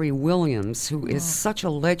world, Jerry Williams, who is such a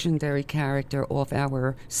legendary character of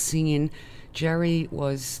our scene. Jerry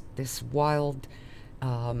was this wild,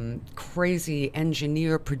 crazy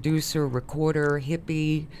engineer, producer, recorder,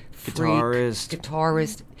 hippie, freak,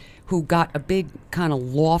 guitarist, who got a big kind of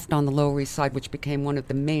loft on the Lower East Side, which became one of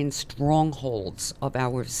the main strongholds of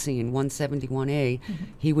our scene, 171A.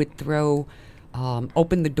 He would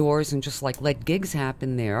open the doors and just like let gigs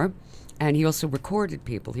happen there. And he also recorded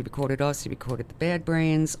people. He recorded us, he recorded the Bad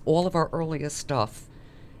Brains, all of our earliest stuff.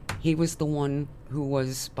 He was the one who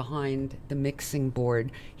was behind the mixing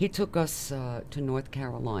board. He took us to North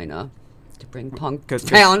Carolina to bring punk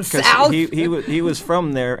down south. He was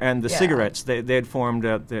from there, and the Cigarettes. They had formed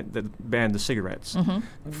the band The Cigarettes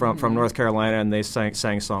from North Carolina, and they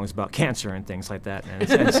sang songs about cancer and things like that.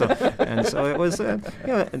 And so it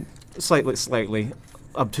was slightly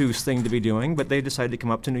obtuse thing to be doing, but they decided to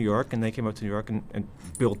come up to New York, and they came up to New York and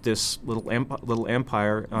built this little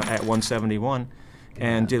empire at 171.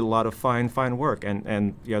 And did a lot of fine work,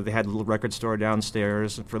 and they had a little record store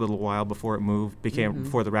downstairs for a little while before it moved,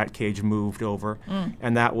 before the Rat Cage moved over,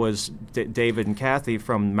 and that was David and Kathy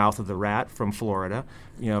from Mouth of the Rat from Florida,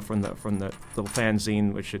 from the little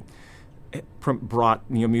fanzine which it brought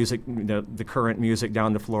music, the current music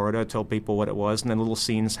down to Florida, told people what it was, and then little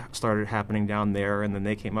scenes started happening down there, and then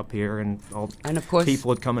they came up here, and of course people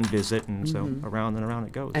would come and visit, and so around and around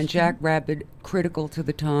it goes. And Jack Rabid, critical to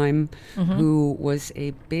the time, who was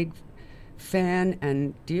a big fan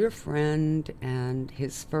and dear friend, and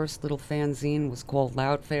his first little fanzine was called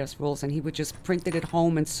Loud Fast Rules, and he would just print it at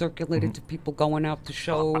home and circulate it to people going out to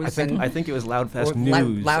shows. I think it was Loud Fast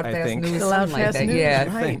News. Loud Fast News, the Loud Fast like News,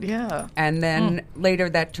 yeah. Right, yeah. And then later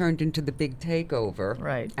that turned into the Big Takeover.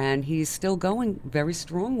 Right. And he's still going very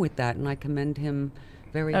strong with that, and I commend him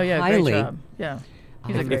very Great highly. job. Yeah.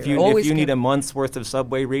 If you need a month's worth of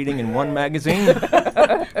Subway reading in one magazine,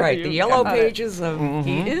 right, the yellow pages of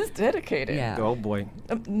he is dedicated. Yeah. Oh boy,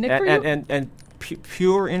 Nick, and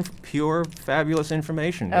pure fabulous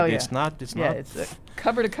information. It's not. It's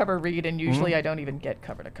cover to cover read, and usually I don't even get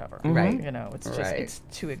cover to cover. Right. You know, it's just it's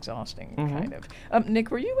too exhausting, kind of. Nick,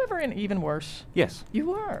 were you ever in Even Worse? Yes. You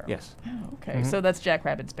were. Yes. Oh, okay. So that's Jack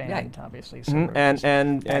Rabbit's band, obviously. So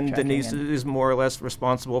and Denise is more or less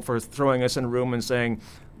responsible for throwing us in a room and saying,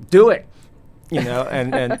 "Do it." You know,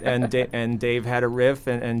 and Dave had a riff,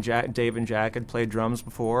 and Dave and Jack had played drums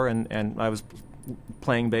before, and I was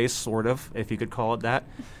playing bass, sort of, if you could call it that.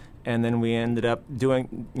 And then we ended up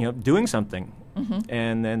doing something,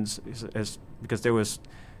 and then because there was,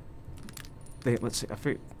 let's see,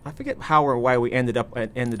 I forget how or why we ended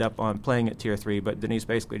up on playing at Tier 3, but Denise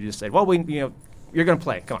basically just said, "Well, you're going to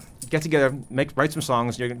play. Come on, get together, write some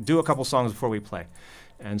songs. You're going to do a couple songs before we play,"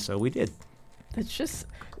 and so we did. It's just,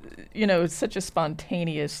 it's such a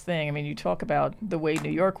spontaneous thing. I mean, you talk about the way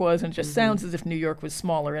New York was, and it just sounds as if New York was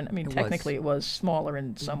smaller. And I mean, technically it was smaller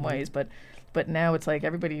in some ways, but now it's like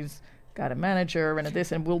everybody's got a manager and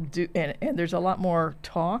this, and we'll do, and there's a lot more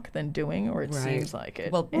talk than doing, or it seems like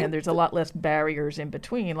it. Well, and there's a lot less barriers in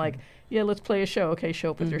between. Like, let's play a show. Okay,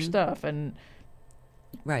 show up with your stuff, and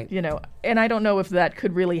and I don't know if that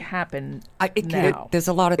could really happen now. There's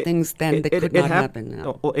a lot of things that could not happen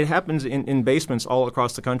now. Well, it happens in basements all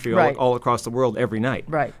across the country, all across the world every night.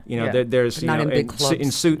 Right. There's not in big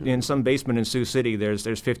clubs. In some basement in Sioux City, there's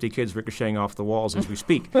 50 kids ricocheting off the walls as we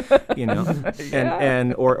speak.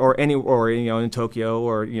 And in Tokyo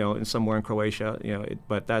or in somewhere in Croatia.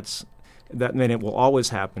 But that mean it will always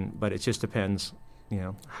happen. But it just depends.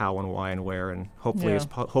 How and why and where, and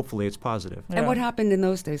hopefully it's positive. And what happened in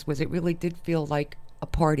those days was it really did feel like a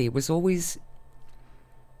party. It was always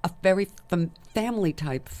a very family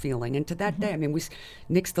type feeling, and to that day, I mean,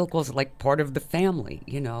 Nick still calls it like part of the family.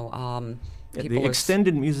 The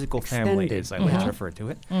extended musical family, as I like to refer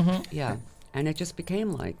to it. Yeah, and it just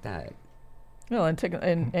became like that. Well,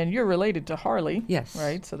 and you're related to Harley, yes,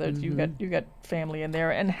 right? So that you got family in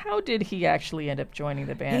there. And how did he actually end up joining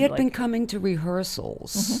the band? He had been coming to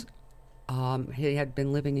rehearsals. He had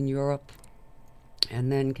been living in Europe, and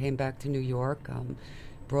then came back to New York.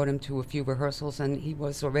 Brought him to a few rehearsals, and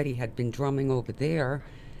he had been drumming over there.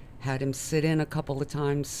 Had him sit in a couple of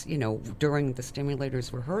times, during the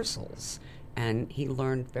Stimulators rehearsals. And he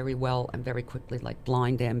learned very well and very quickly, like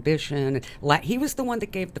Blind Ambition. He was the one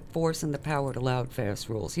that gave the force and the power to Loud, Fast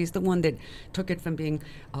Rules. He's the one that took it from being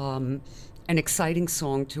an exciting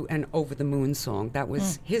song to an over-the-moon song. That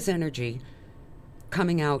was his energy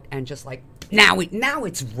coming out and just like, now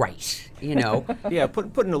it's right, Yeah,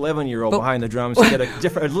 put an 11-year-old behind the drums to get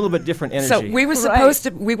a little bit different energy. So we were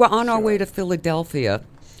we were on our way to Philadelphia,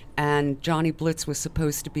 and Johnny Blitz was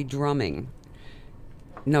supposed to be drumming.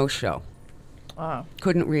 No show.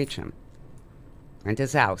 Couldn't reach him. Went to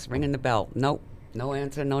his house, ringing the bell. Nope, no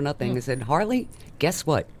answer, no nothing. I said, "Harley, guess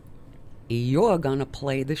what? You're going to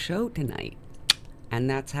play the show tonight." And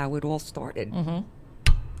that's how it all started.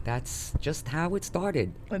 That's just how it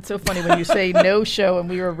started. It's so funny when you say no show and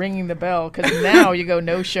we were ringing the bell, because now you go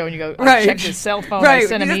no show and you go, I checked his cell phone, I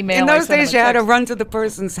sent him email. In those days, you had to run to the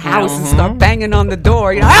person's house and start banging on the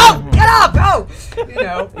door. Help! Get up! Oh!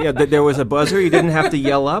 Yeah, there was a buzzer. You didn't have to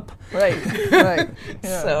yell up. Right. Yeah.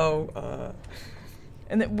 So...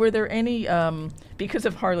 And were there any, because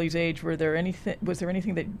of Harley's age, was there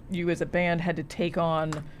anything that you as a band had to take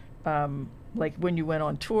on, like when you went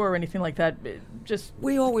on tour or anything like that?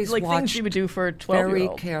 We always like watched things you would do for a 12-year-old. Very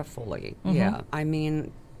carefully, yeah. I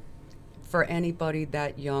mean, for anybody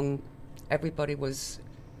that young, everybody was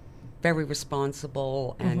very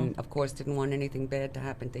responsible and, of course, didn't want anything bad to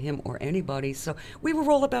happen to him or anybody. So we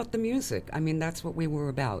were all about the music. I mean, that's what we were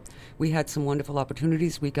about. We had some wonderful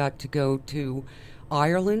opportunities. We got to go to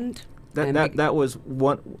Ireland. That was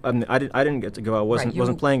one. I mean, I didn't get to go. I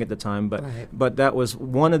wasn't playing at the time, but that was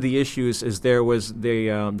one of the issues. Is there was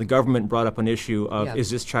the government brought up an issue of is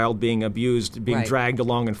this child being abused, being dragged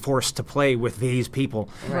along and forced to play with these people,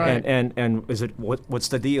 and is it what's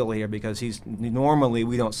the deal here? Because normally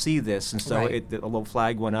we don't see this, and so a little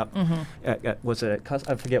flag went up. Was it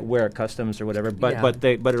I forget where, at Customs or whatever, but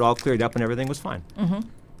it all cleared up and everything was fine.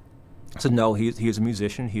 So no, he's a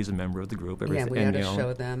musician. He's a member of the group. Yeah, we had to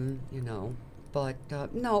show them, But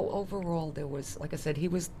no, overall, there was, like I said, he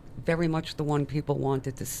was very much the one people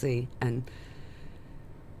wanted to see. And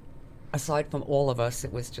aside from all of us,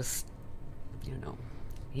 it was just, he was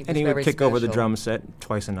and he very would kick special. over the drum set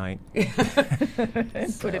twice a night.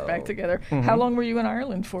 And put it back together. How long were you in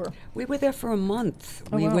Ireland for? We were there for a month.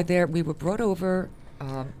 Oh, wow. Were there. We were brought over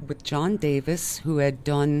with John Davis, who had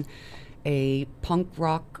done a punk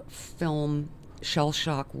rock film, Shell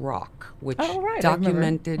Shock Rock, which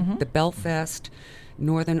documented the Belfast,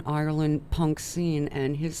 Northern Ireland punk scene,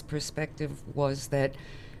 and his perspective was that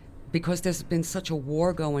because there's been such a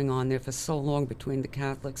war going on there for so long between the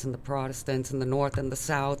Catholics and the Protestants and the North and the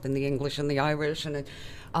South and the English and the Irish, and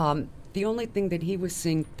the only thing that he was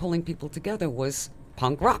seeing pulling people together was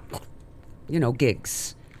punk rock,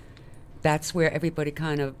 gigs. That's where everybody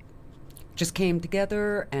kind of just came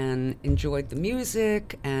together and enjoyed the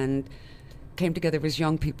music and came together as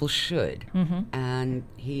young people should. Mm-hmm. And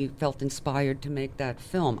he felt inspired to make that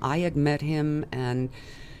film. I had met him, and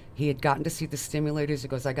he had gotten to see the Stimulators. He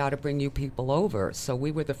goes, I got to bring you people over. So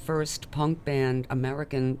we were the first punk band,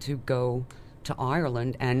 American, to go to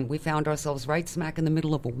Ireland, and we found ourselves right smack in the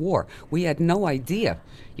middle of a war. We had no idea.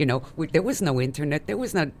 There was no internet. There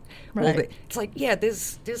was not... Right. Well, it's like, yeah,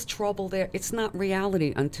 there's trouble there. It's not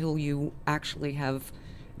reality until you actually have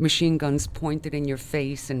machine guns pointed in your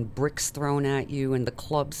face and bricks thrown at you, and the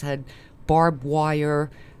clubs had barbed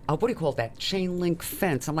wire, what do you call that, chain link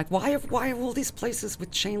fence. I'm like, why are all these places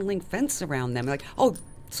with chain link fence around them? Like,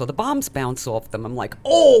 so the bombs bounce off them. I'm like,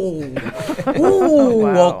 ooh,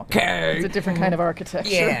 wow. Okay. It's a different kind of architecture.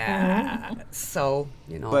 Yeah. So,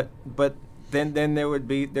 But then there would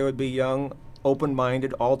be young,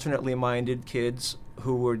 open-minded, alternately minded kids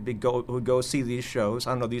who would go see these shows.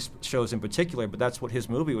 I don't know these shows in particular, but that's what his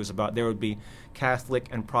movie was about. There would be Catholic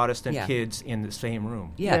and Protestant kids in the same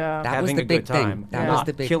room. Yeah. That having was the a big good time, thing. That not was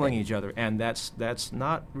the big killing thing. each other, and that's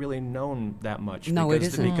not really known that much. No, it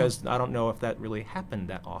isn't. Because I don't know if that really happened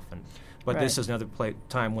that often. But Right. this is another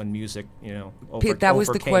time when music, Pete, that was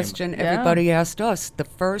the overcame. question everybody asked us. The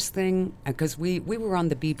first thing, because we were on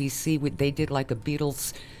the BBC, they did like a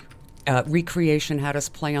Beatles recreation, had us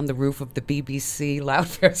play on the roof of the BBC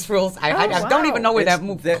Loudfest Rules. I don't even know where that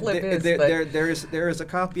clip is. There is a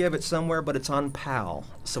copy of it somewhere, but it's on PAL,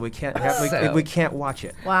 so we can't we can't watch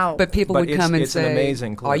it. Wow! But people would come and it's say, an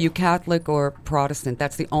amazing clip. "Are you Catholic or Protestant?"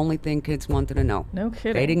 That's the only thing kids wanted to know. No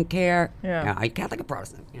kidding. They didn't care. Yeah. Are you Catholic or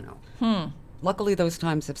Protestant? Luckily, those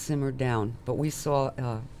times have simmered down, but we saw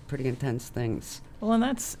pretty intense things. Well, and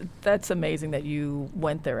that's amazing that you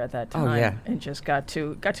went there at that time and just got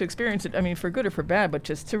to experience it. I mean, for good or for bad, but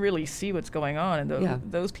just to really see what's going on.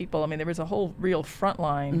 And those people, I mean, there was a whole real front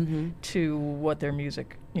line to what their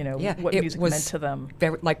music, what music meant to them.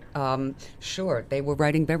 Very, sure, they were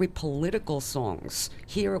writing very political songs.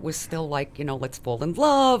 Here it was still like, let's fall in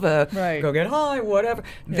love, go get high, whatever.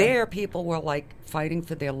 Yeah. There, people were like fighting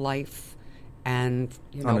for their life. And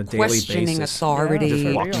questioning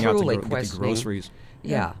authority, truly questioning. Groceries.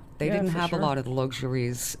 Yeah, they didn't have sure. a lot of the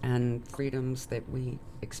luxuries and freedoms that we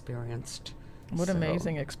experienced. What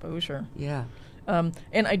amazing exposure! Yeah,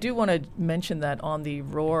 and I do want to mention that on the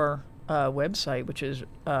Roar website, which is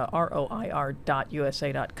roir.usa.com,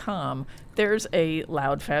 there's a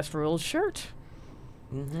Loud Fast Rules shirt.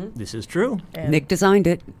 Mm-hmm. This is true. And Nick designed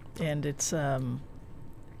it, and it's.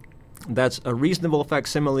 That's a reasonable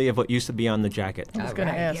facsimile of what used to be on the jacket. I was going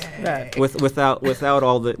to ask that. Without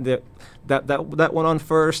all that went on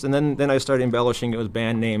first, and then I started embellishing it with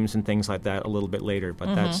band names and things like that a little bit later.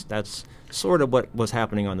 But that's sort of what was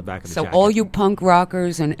happening on the back of the jacket. So all you punk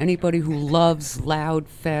rockers and anybody who loves loud,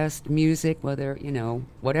 fast music, whether,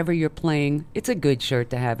 whatever you're playing, it's a good shirt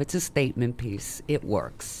to have. It's a statement piece. It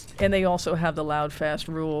works. And they also have the Loud Fast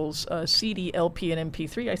Rules CD, LP, and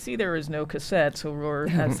MP3. I see there is no cassette, so Roar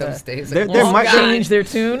has they might change their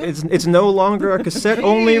tune. It's no longer a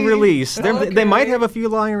cassette-only release. They might have a few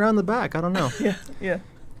lying around the back. I don't know. Yeah.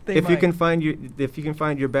 If you can find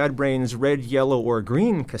your Bad Brains red, yellow, or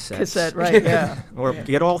green cassettes. Right? Yeah. Or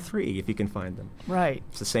get all three if you can find them. Right.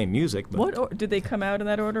 It's the same music. But did they come out in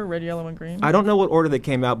that order? Red, yellow, and green. I don't know what order they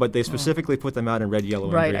came out, but they specifically put them out in red, yellow,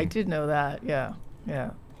 and green. Right. I did know that. Yeah.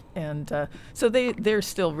 And so they're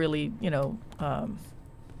still really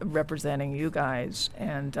representing you guys,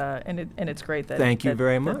 and it's great that thank you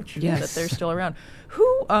very much. That they're still around.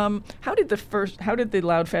 Who how did the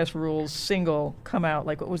Loud Fast Rules single come out?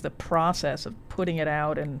 Like, what was the process of putting it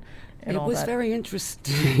out and all that? It was very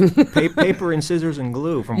interesting. Paper and scissors and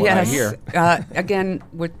glue, from what I hear. Again,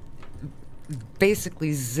 with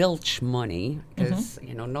basically zilch money, because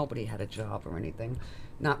nobody had a job or anything.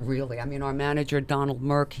 Not really. I mean, our manager, Donald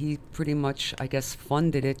Merck, he pretty much, I guess,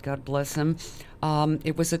 funded it, God bless him.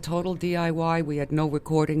 It was a total DIY. We had no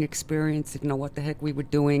recording experience, didn't know what the heck we were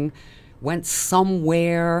doing. Went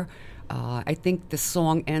somewhere. I think the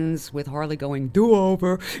song ends with Harley going,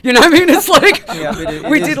 do-over. You know what I mean? It's like,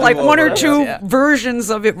 we did like one or two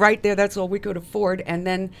versions of it right there. That's all we could afford. And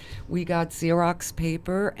then we got Xerox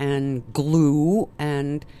paper and glue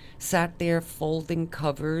and sat there folding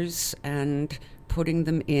covers and putting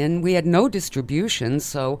them in. We had no distribution,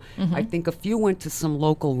 so I think a few went to some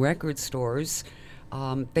local record stores.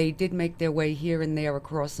 They did make their way here and there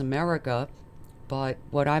across America, but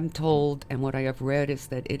what I'm told and what I have read is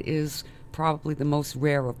that it is probably the most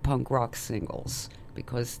rare of punk rock singles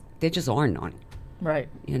because there just are none. Right.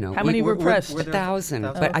 You know, how many were pressed? 1,000.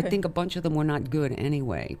 But I think a bunch of them were not good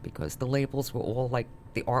anyway because the labels were all like,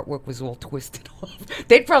 the artwork was all twisted off.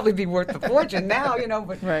 They'd probably be worth a fortune now, you know,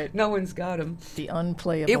 but no one's got them. The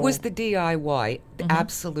unplayable. It was the DIY.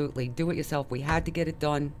 Absolutely. Do it yourself. We had to get it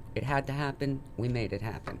done. It had to happen. We made it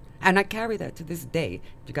happen. And I carry that to this day.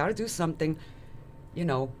 You got to do something, you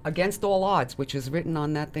know, against all odds, which is written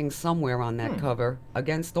on that thing somewhere on that cover.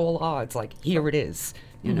 Against all odds, like, here it is.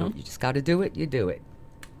 You know, you just got to do it, you do it.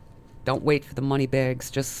 Don't wait for the money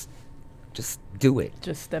bags, just do it.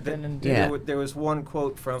 Just step in and do it. There was one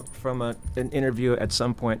quote from an interview at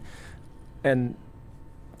some point, and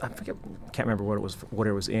I can't remember what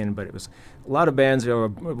it was in, but it was a lot of bands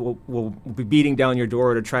will be beating down your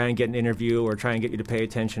door to try and get an interview or try and get you to pay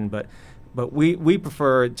attention, but we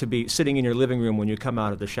prefer to be sitting in your living room when you come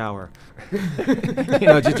out of the shower, you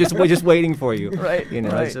know, just waiting for you. Right. You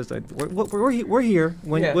know, it's just like we're here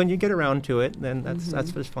when you get around to it. Then that's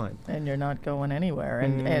just fine. And you're not going anywhere.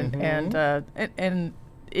 And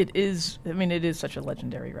it is. I mean, it is such a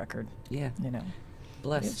legendary record. Yeah. You know,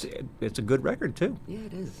 blessed. It's a good record too. Yeah,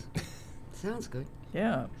 it is. Sounds good.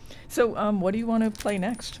 Yeah. So, what do you want to play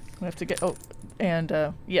next? We have to get.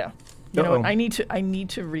 You know, I need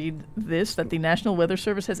to read this, that the National Weather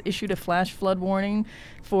Service has issued a flash flood warning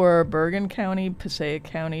for Bergen County, Passaic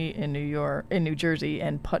County in New Jersey,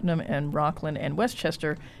 and Putnam and Rockland and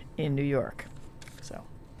Westchester in New York. So,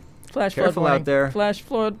 flash flood warning. Out there. Flash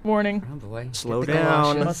flood warning. Oh boy. Slow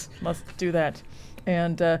down. Must do that.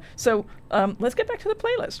 And so let's get back to the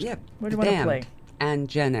playlist. Yeah. What do you want to play?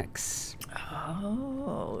 Angenix.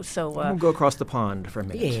 Oh, so we'll go across the pond for a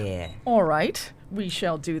minute. Yeah. All right, we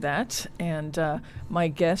shall do that. And my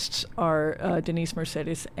guests are Denise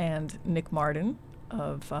Mercedes and Nick Martin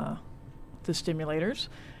of the Stimulators,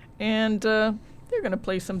 and they're going to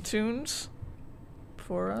play some tunes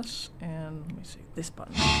for us. And let me see this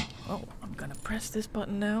button. Oh, I'm going to press this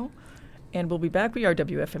button now. And we'll be back. We are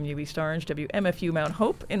WFMU East Orange, WMFU Mount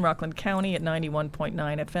Hope in Rockland County at 91.9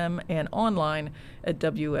 FM and online at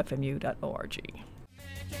WFMU.org.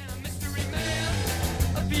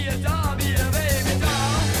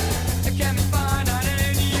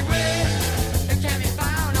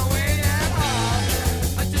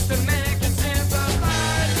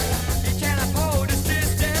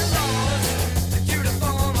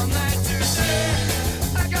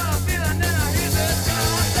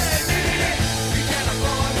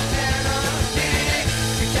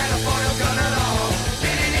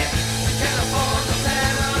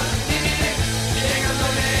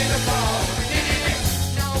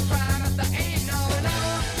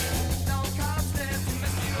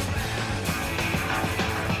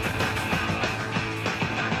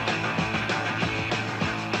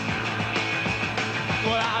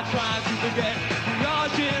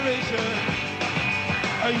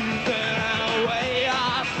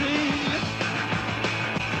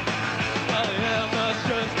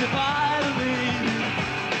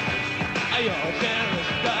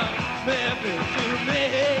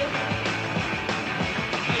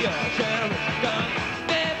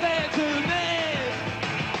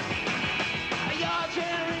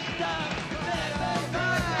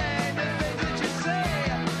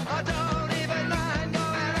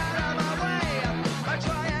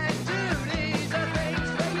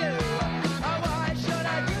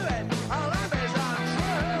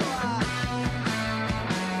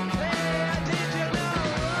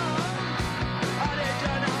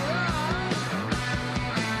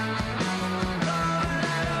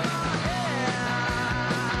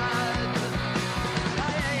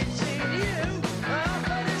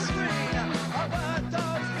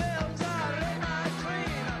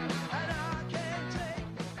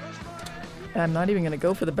 I'm not even going to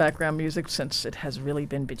go for the background music since it has really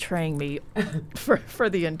been betraying me for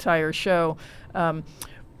the entire show.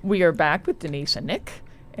 We are back with Denise and Nick,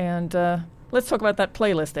 and let's talk about that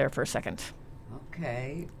playlist there for a second.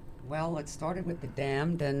 Okay. Well, it started with The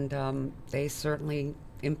Damned, and they certainly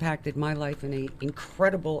impacted my life in an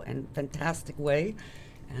incredible and fantastic way,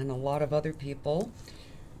 and a lot of other people.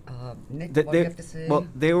 Nick, what do you have to say? Well,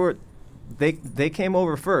 they came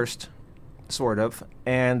over first, sort of,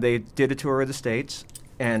 and they did a tour of the States,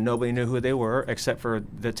 and nobody knew who they were except for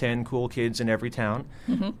the 10 cool kids in every town,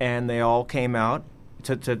 and they all came out.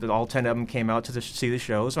 All 10 of them came out to see the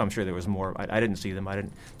shows. I'm sure there was more. I didn't see them.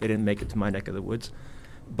 They didn't make it to my neck of the woods,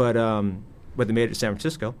 but they made it to San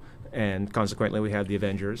Francisco, and consequently we had the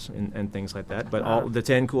Avengers and things like that. But all the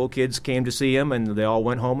 10 cool kids came to see him, and they all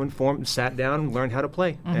went home and sat down and learned how to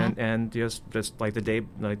play, and just like the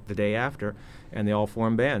day after, and they all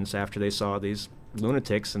formed bands after they saw these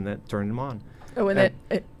lunatics, and that turned them on. Oh,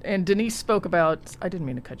 and Denise spoke about, I didn't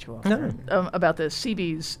mean to cut you off, about the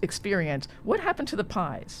CB's experience. What happened to the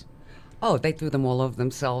pies? Oh, they threw them all over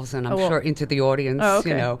themselves, and I'm sure into the audience,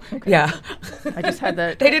 Okay. Yeah. I just had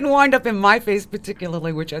that. They didn't wind up in my face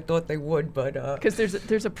particularly, which I thought they would, but... Because there's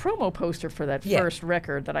a promo poster for that first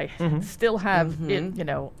record that I still have, in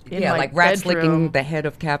my like rats bedroom. licking the head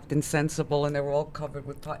of Captain Sensible, and they were all covered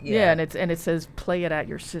with... and it says, "Play it at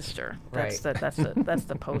your sister." That's right. That's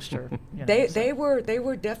the poster. They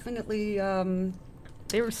were definitely...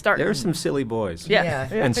 They were starting. There were some silly boys.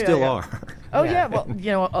 Yeah. Still are. Oh yeah.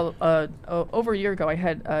 Well, over a year ago, I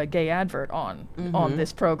had a gay advert on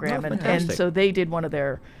this program, and so they did one of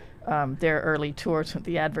their early tours with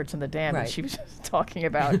the Adverts and the Damned. Right. And she was just talking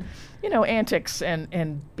about, antics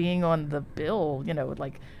and being on the bill,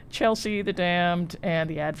 like Chelsea, the Damned, and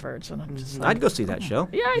the Adverts. And I'm just like, I'd go see that show.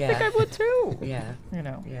 Yeah, I think I would too. Yeah.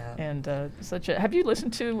 Yeah. And have you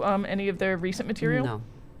listened to any of their recent material? No.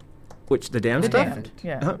 Which the Damned The stuff? Damned,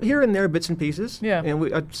 yeah. Here and there, bits and pieces. Yeah.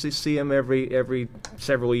 And I'd see them every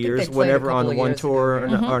several years, played whenever a on couple of one years tour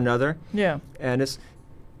ago, or another. Yeah. And it's,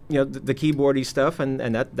 the keyboardy stuff,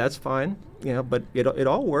 and that's fine. But it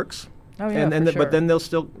all works. Oh yeah, for sure. But then they'll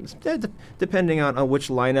still, depending on which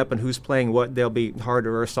lineup and who's playing what, they'll be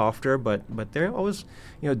harder or softer. But they're always,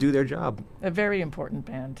 do their job. A very important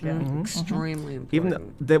band. Yeah. Extremely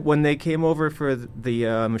important. Even when they came over for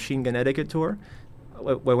the Machine Gun Etiquette tour,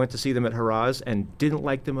 I went to see them at Haraz and didn't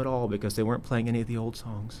like them at all because they weren't playing any of the old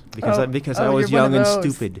songs because I was young and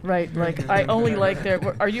stupid. Right, like I only like their.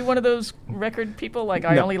 Are you one of those record people? Like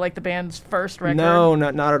I only like the band's first record. No,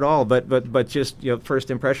 not at all. But just first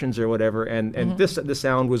impressions or whatever. And the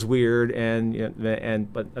sound was weird and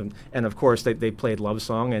of course they played Love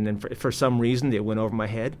Song, and then for some reason it went over my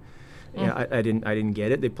head. Yeah, I didn't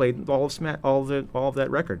get it. They played all of that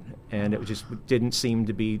record, and it just didn't seem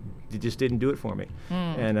to be. It just didn't do it for me.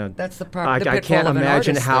 And that's the problem. I can't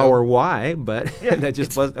imagine how or why, but that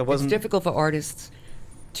just wasn't. It's difficult for artists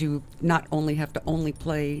to not only have to only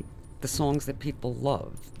play the songs that people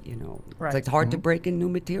love. Right. It's hard to break in new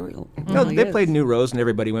material. No, they played New Rose, and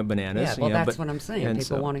everybody went bananas. Yeah, well, that's what I'm saying.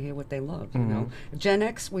 People want to hear what they love. Gen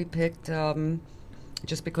X we picked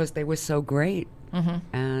just because they were so great.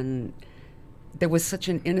 And there was such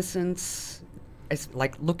an innocence, it's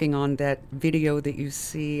like looking on that video that you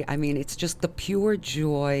see. I mean, it's just the pure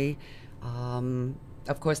joy.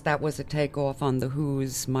 Of course, that was a takeoff on The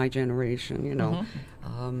Who's My Generation,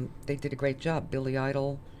 They did a great job. Billy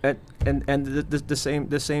Idol. And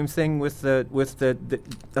the same thing with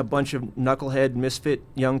a bunch of knucklehead misfit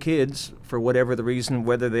young kids for whatever the reason,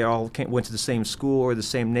 whether they all went to the same school or the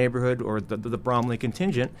same neighborhood or the Bromley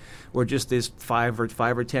contingent, or just these five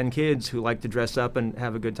or 10 kids who like to dress up and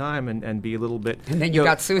have a good time and be a little bit. And then you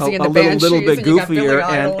got Susie and the Banshees, little bit and you got Billy goofier,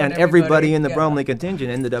 Idol and everybody in the Bromley contingent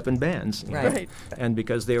ended up in bands. Right. And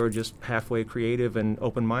because they were just halfway creative and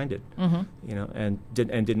open-minded, and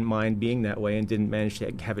didn't mind being that way and didn't manage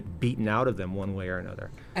to have it beaten out of them one way or another.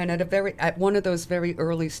 And at one of those very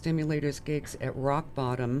early Stimulators gigs at Rock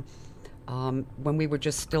Bottom, when we were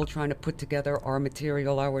just still trying to put together our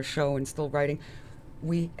material, our show, and still writing,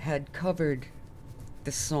 we had covered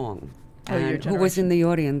the song. And who was in the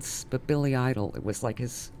audience but Billy Idol? It was like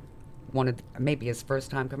maybe his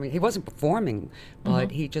first time coming. He wasn't performing,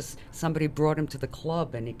 but somebody brought him to the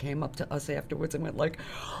club, and he came up to us afterwards and went like,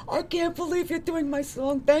 "I can't believe you're doing my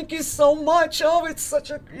song. Thank you so much. Oh, it's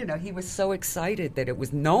such a," he was so excited that it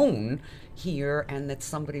was known here and that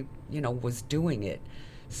somebody, was doing it.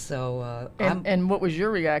 So, and what was your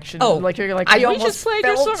reaction? Oh, like you're like, I almost just played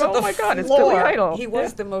your song. Oh my God, it's Billy Idol. He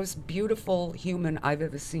was the most beautiful human I've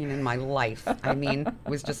ever seen in my life. I mean, it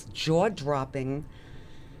was just jaw-dropping.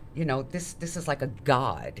 This is like a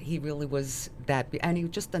god. He really was that, and he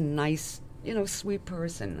was just a nice, sweet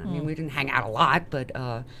person. I mean, we didn't hang out a lot, but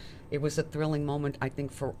it was a thrilling moment, I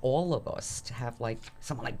think, for all of us to have like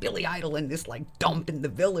someone like Billy Idol in this like dump in the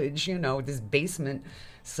village, this basement.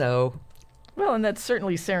 So. Well, and that's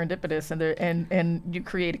certainly serendipitous, and you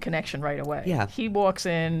create a connection right away. Yeah. He walks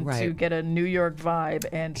in to get a New York vibe,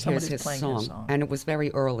 and somebody's playing his song. And it was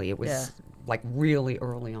very early. It was like really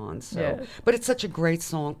early on. So, but it's such a great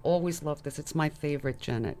song. Always loved this. It's my favorite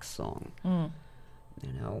Gen X song.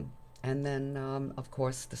 And then of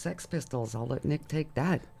course the Sex Pistols. I'll let Nick take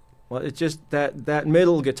that. Well, it's just that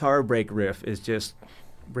middle guitar break riff is just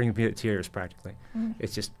brings me to tears practically.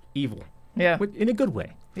 It's just evil. Yeah. In a good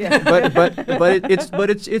way. Yeah. but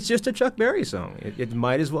it's just a Chuck Berry song. It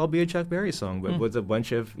might as well be a Chuck Berry song, but with a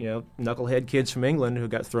bunch of knucklehead kids from England who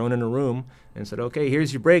got thrown in a room and said, "Okay,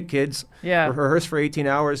 here's your break, kids. Yeah. Rehearse for 18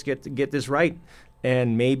 hours, get this right,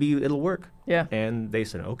 and maybe it'll work." Yeah. And they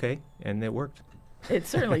said, "Okay," and it worked. It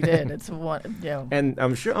certainly did. It's one, And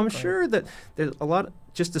I'm sure that there's a lot,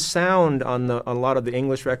 just the sound on a lot of the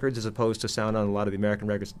English records as opposed to sound on a lot of the American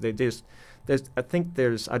records.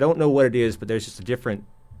 I don't know what it is, but there's just a different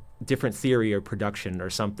theory of production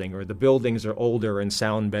or something, or the buildings are older and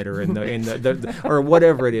sound better, or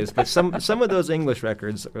whatever it is. But some of those English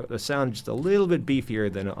records sound just a little bit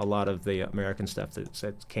beefier than a lot of the American stuff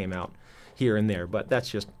that came out here and there. But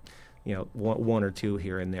that's just one or two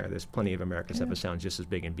here and there. There's plenty of American stuff that sounds just as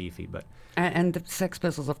big and beefy. But and the Sex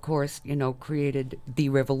Pistols, of course, created the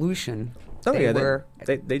revolution. Oh,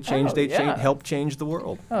 they changed. Helped change the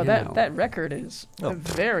world. Oh, that record is a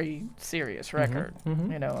very serious record.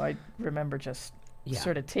 Mm-hmm. I remember just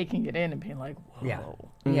sort of taking it in and being like, whoa.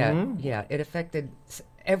 Yeah. It affected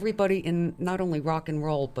everybody in not only rock and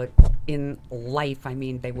roll, but in life. I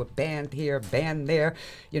mean, they were banned here, banned there.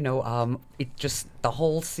 It just the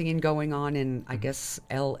whole scene going on in, I guess,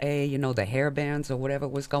 L.A., the hair bands or whatever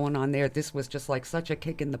was going on there. This was just like such a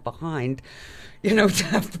kick in the behind, to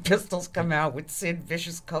have the Pistols come out with Sid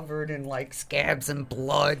Vicious covered in like scabs and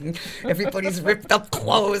blood, and everybody's ripped up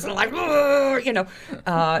clothes and like,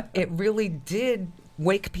 it really did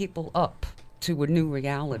wake people up to a new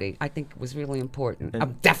reality. I think it was really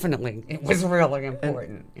important. Definitely, it was really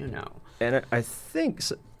important, And I think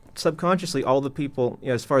subconsciously, all the people,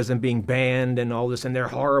 as far as them being banned and all this, and they're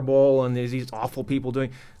horrible, and there's these awful people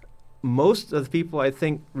doing, most of the people, I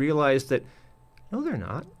think, realize that, no, they're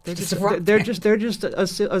not. They're just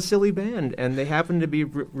a silly band, and they happen to be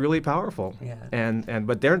really powerful. Yeah.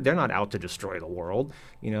 But they're not out to destroy the world,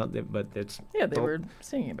 But it's they were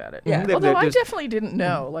singing about it. Yeah. Although I definitely didn't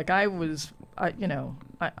know. Like I'm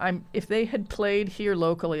if they had played here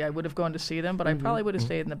locally, I would have gone to see them, but I probably would have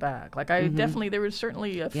stayed in the back. Like there was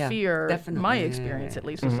certainly a fear. Definitely. My experience, at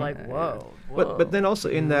least, was like, whoa. But then also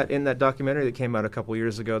in that documentary that came out a couple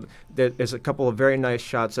years ago, there's a couple of very nice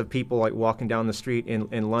shots of people like walking down the street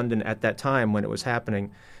in London at that time when it was happening,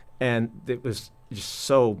 and it was just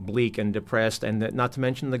so bleak and depressed, and not to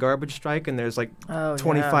mention the garbage strike, and there's like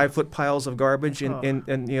 25-foot piles of garbage in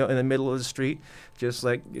the middle of the street, just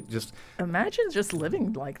imagine just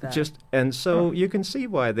living like that. You can see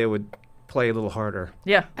why they would play a little harder.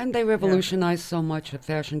 Yeah. And they revolutionized so much of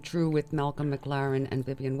fashion, true, with Malcolm McLaren and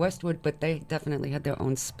Vivienne Westwood, but they definitely had their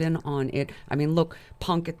own spin on it. I mean, look,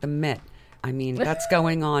 Punk at the Met. I mean, that's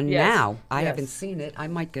going on now. I haven't seen it. I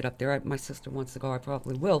might get up there. My sister wants to go. I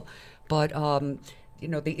probably will. But,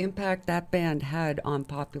 the impact that band had on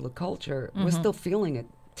popular culture, we're still feeling it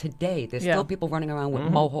today. There's still people running around with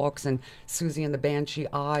mohawks and Susie and the Banshee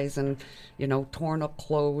eyes and, torn up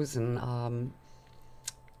clothes. And,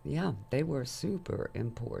 they were super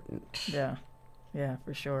important. Yeah. Yeah,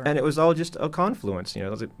 for sure. And it was all just a confluence.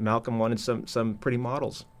 Malcolm wanted some pretty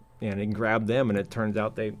models, and he grabbed them, and it turns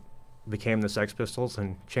out they became the Sex Pistols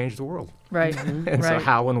and changed the world. Right. And so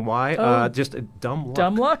how and why? Just a dumb luck.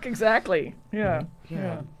 Dumb luck, exactly. Yeah.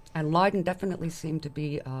 Yeah. And Lydon definitely seemed to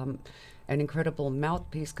be an incredible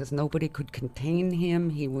mouthpiece because nobody could contain him.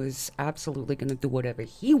 He was absolutely going to do whatever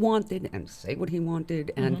he wanted and say what he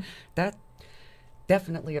wanted. And that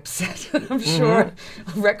definitely upset, I'm sure,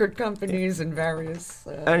 record companies and various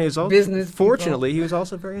and he was also, business fortunately, people. he was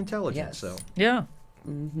also very intelligent. Yes. So. Yeah.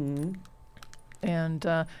 Mm-hmm. And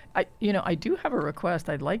I do have a request.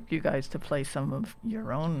 I'd like you guys to play some of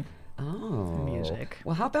your own music.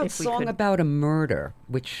 Well, how about Song About a Murder,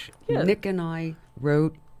 which Nick and I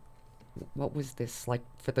wrote. What was this like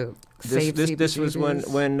for the Save CBGBs? This was when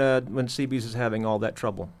CBs was having all that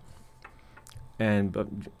trouble,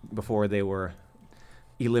 and before they were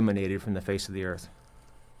eliminated from the face of the earth.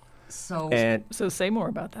 So say more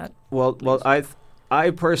about that. Well, I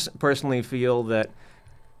personally feel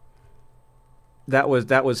that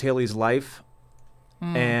was Hilly's life,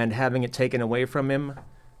 and having it taken away from him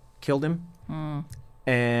killed him.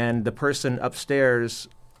 And the person upstairs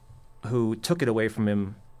who took it away from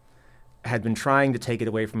him had been trying to take it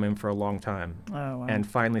away from him for a long time, and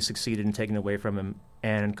finally succeeded in taking it away from him,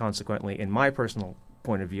 and consequently, in my personal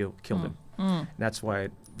point of view, killed him. That's why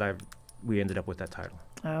we ended up with that title.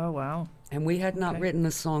 Oh, wow. And we had not written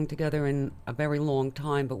a song together in a very long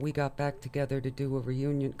time, but we got back together to do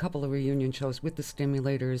a couple of reunion shows with the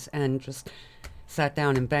Stimulators, and just sat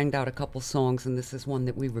down and banged out a couple songs, and this is one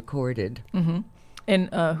that we recorded. Mm-hmm.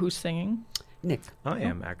 And who's singing? Nick. I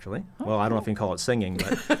am actually. Well, I don't know if you can call it singing,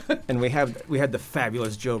 but and we had the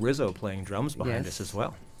fabulous Joe Rizzo playing drums behind us as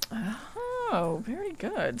well. Oh, very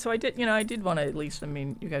good. So I did want to at least. I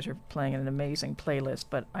mean, you guys are playing an amazing playlist,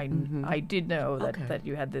 but I did know that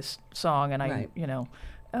you had this song, and I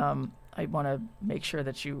want to make sure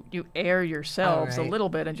that you air yourselves a little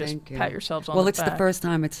bit and just pat yourselves on the back. Well, it's the first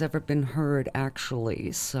time it's ever been heard,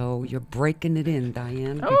 actually. So you're breaking it in,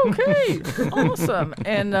 Diane. Okay, awesome.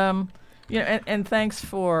 And and thanks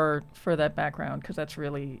for that background, because that's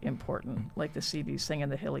really important. Like the Seabees singing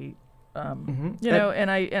the Hilly.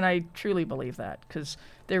 And I truly believe that, because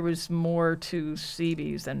there was more to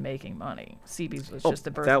Seabees than making money. Seabees was just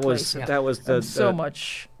the birthplace. That was the so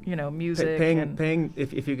much, music. Paying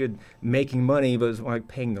if you could, making money was like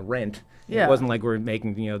paying the rent. Yeah. It wasn't like we're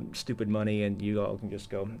making stupid money and you all can just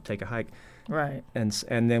go take a hike. Right.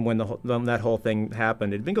 And then when that whole thing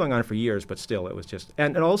happened, it'd been going on for years, but still it was just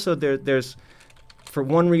and also there's. For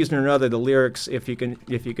one reason or another, the lyrics, if you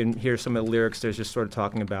can hear some of the lyrics, there's just sort of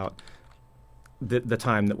talking about the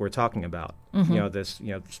time that we're talking about.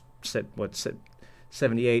 Mm-hmm.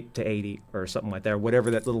 78 to 80 or something like that, or whatever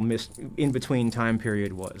that little in between time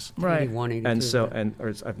period was. Right. 81, 82, and so,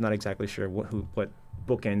 or I'm not exactly sure what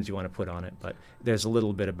bookends you want to put on it, but there's a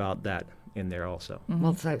little bit about that in there also. Mm-hmm.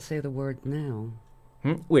 Well, say the word now.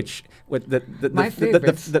 Which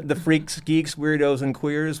the freaks, geeks, weirdos, and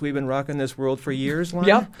queers, we've been rocking this world for years. Line?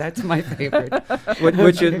 Yep, that's my favorite.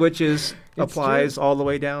 which applies all the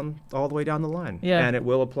way down the line. Yeah. And it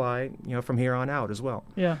will apply from here on out as well.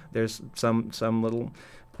 Yeah. There's some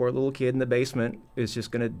poor little kid in the basement is just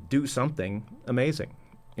going to do something amazing.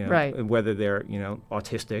 Right. Whether they're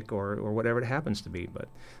autistic or whatever it happens to be, but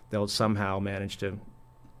they'll somehow manage to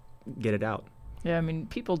get it out. Yeah, I mean,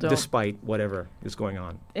 people don't... Despite whatever is going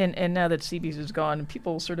on. And now that Seabees is gone,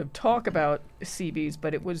 people sort of talk about Seabees,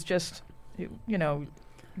 but it was just, you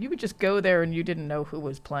would just go there and you didn't know who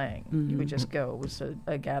was playing. Mm-hmm. You would just go. It was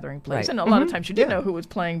a gathering place. Right. And a lot of times you did know who was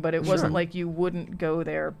playing, but it wasn't like you wouldn't go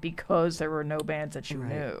there because there were no bands that you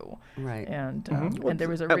knew. Right. And and there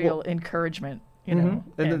was a real encouragement. And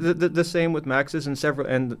the same with Max's and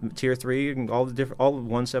Tier 3 and all the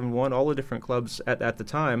 171, all the different clubs at the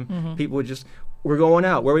time. People would just, we're going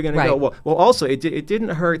out. Where are we going to go? Well, also it didn't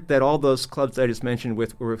hurt that all those clubs that I just mentioned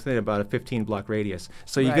were within about a 15-block radius,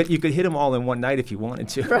 so you could hit them all in one night if you wanted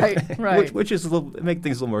to. Right. which is make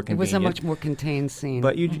things a little more convenient. It was a much more contained scene.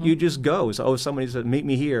 But you just go. So somebody said meet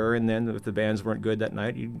me here, and then if the bands weren't good that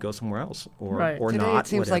night, you'd go somewhere else or Today not. It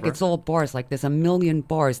seems like it's all bars. Like there's a million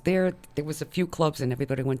bars. There was a few clubs, and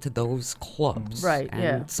everybody went to those clubs. Right.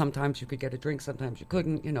 And sometimes you could get a drink, sometimes you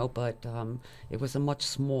couldn't. But it was a much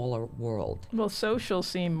smaller world. Well, social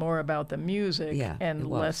seemed more about the music and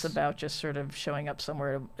less was. About just sort of showing up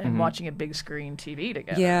somewhere and watching a big screen TV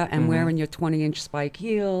together. Yeah, and wearing your 20-inch spike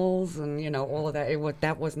heels and, all of that.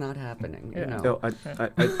 That was not happening, So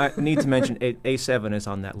I need to mention A7 is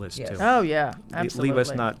on that list, too. Oh, yeah, absolutely. Leave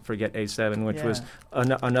us not forget A7, which was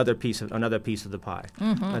another piece of the pie.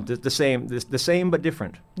 The same but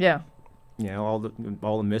different. Yeah. All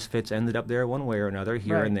the misfits ended up there one way or another,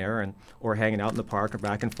 here and there, or hanging out in the park or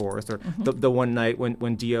back and forth. Or the one night when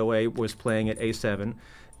DOA was playing at A7,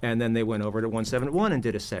 and then they went over to 171 and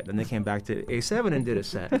did a set. Then they came back to A7 and did a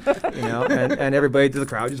set. And everybody, the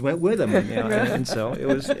crowd just went with them. And so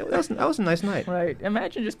that was a nice night. Right.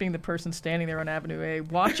 Imagine just being the person standing there on Avenue A,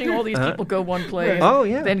 watching all these people go one place,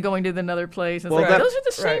 then going to another place. And those are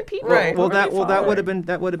the same people. Right.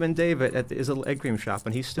 That would have been David at his little egg cream shop,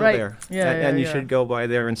 and he's still there. Yeah. And you should go by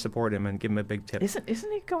there and support him and give him a big tip. Isn't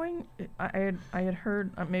he going? I had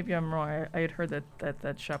heard. Maybe I'm wrong. I had heard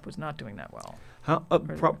that shop was not doing that well.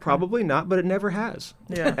 Probably not, but it never has.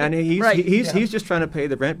 Yeah. And he's just trying to pay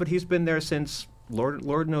the rent, but he's been there since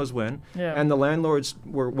Lord knows when. Yeah. And the landlords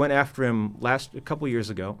went after him a couple years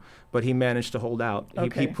ago, but he managed to hold out.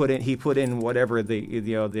 Okay. He put in whatever the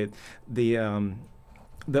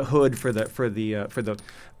hood for the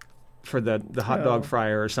hot dog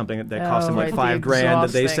fryer or something that cost him like $5,000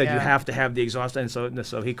 that they said you have to have the exhaust, and so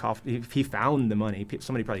he found the money.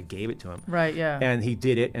 Somebody probably gave it to him. Right, yeah. And he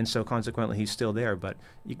did it, and so consequently he's still there. But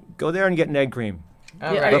you go there and get an egg cream.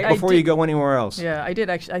 Before you go anywhere else. Yeah, I did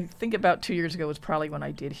actually. I think about 2 years ago was probably when I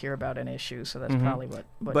did hear about an issue, so that's probably what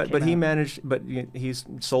But he managed. But he's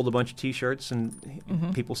sold a bunch of T-shirts,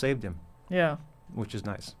 and people saved him. Yeah, which is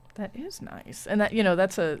nice. That is nice, and that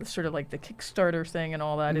that's a sort of like the Kickstarter thing and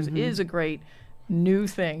all that is a great new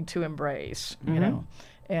thing to embrace,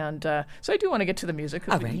 And so I do want to get to the music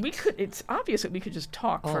because it's obvious that we could just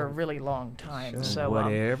talk for a really long time. Sure. So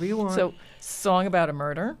whatever you want. So, Song About a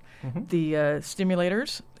Murder, the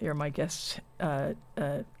Stimulators. They are my guests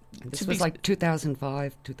This was like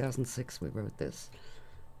 2005, 2006 we wrote this.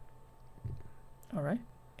 All right.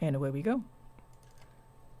 And away we go.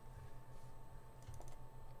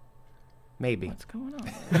 Maybe. What's going on?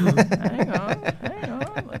 hang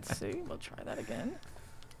on. Let's see. We'll try that again.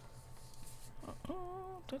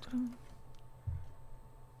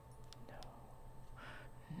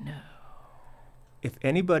 No. If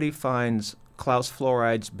anybody finds Klaus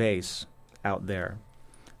Fluoride's bass out there,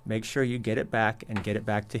 make sure you get it back and get it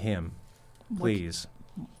back to him, please.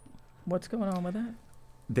 What's going on with that?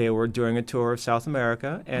 They were doing a tour of South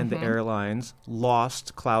America, and the airlines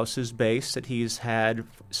lost Klaus's bass that he's had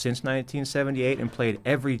since 1978 and played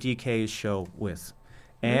every DK's show with,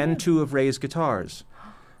 and 2 of Ray's guitars.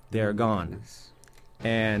 They're gone.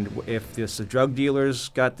 And if the drug dealers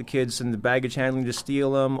got the kids in the baggage handling to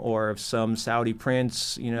steal them, or if some Saudi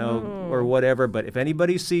prince, or whatever, but if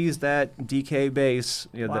anybody sees that DK bass,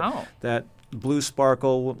 that blue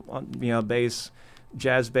sparkle, bass,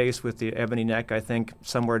 jazz bass with the ebony neck, I think,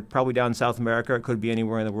 somewhere probably down in South America. It could be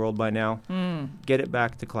anywhere in the world by now. Get it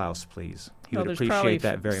back to Klaus, please. He would appreciate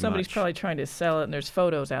that very much. Somebody's probably trying to sell it, and there's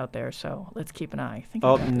photos out there, so let's keep an eye.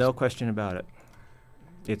 No question about it.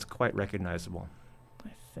 It's quite recognizable. I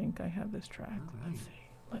think I have this track. Right.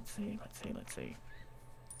 Let's see.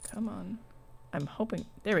 Come on. I'm hoping.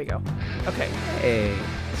 There we go. Okay. Hey.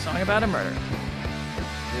 Song about a murder.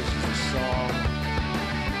 This is a song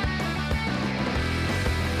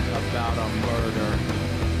about a murder.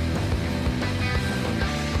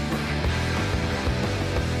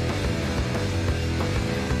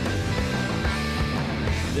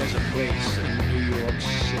 There's a place in New York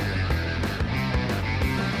City.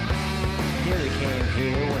 Yeah, they came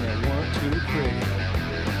here when it weren't too pretty.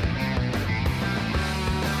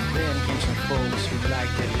 Then came some folks who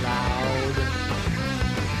liked it loud.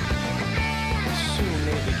 Soon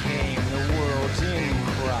they became the world's in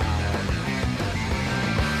crowd.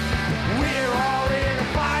 We're all in a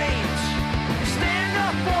fight. Stand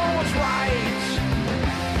up for what's right.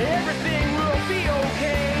 Everything will be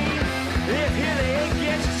okay if Hilly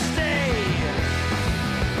gets to stay.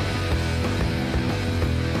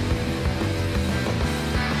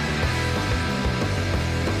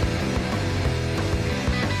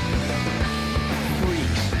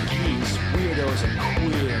 Freaks, geeks, weirdos, and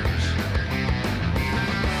queers.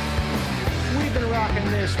 We've been rocking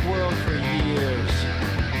this world for years.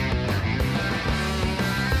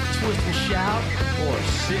 Twist and shout, or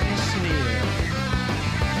sit and sneer.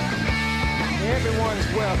 Everyone's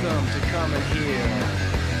welcome to come and hear.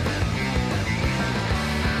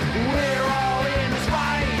 We're all in this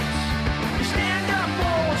fight. We stand up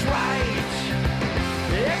for what's right.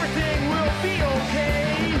 Everything will be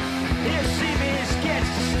okay if CBS gets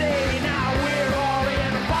to stay. Now we're all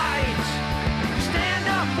in the fight. We stand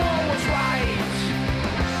up for what's right.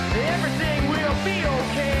 Everything will be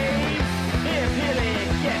okay if Hilly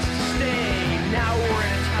gets to stay. Now we're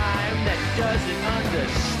in a time that doesn't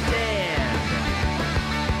understand.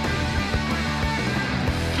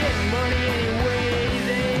 Getting money any way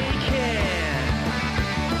they can.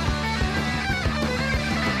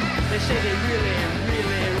 They say they really,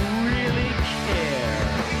 really, really care.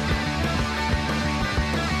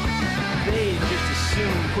 They just as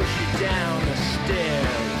soon push you down the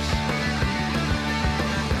stairs.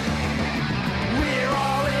 We're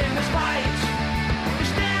all in this fight. We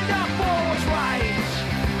stand up for what's right.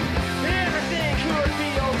 Everything could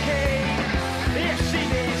be okay if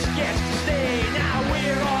CBS gets to stay. Now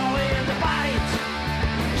we're all in the fight.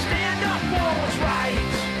 We stand up for what's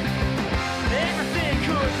right. Everything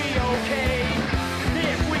could be okay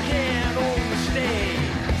if we can only stay.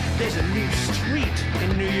 There's a new street in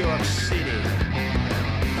New York City.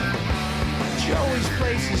 Joey's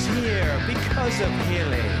place is here because of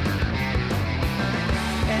Hilly.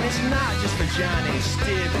 And it's not just for Johnny,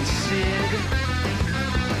 Stib, and Sid.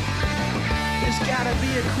 There's gotta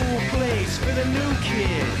be a cool place for the new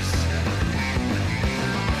kids.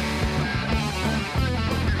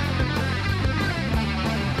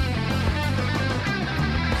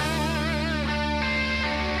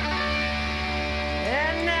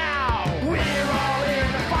 And now, we're all in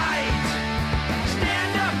a fight.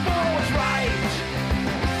 Stand up for what's right.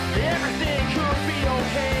 Everything could be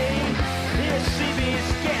okay if CBS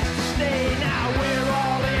gets to stay. Now we're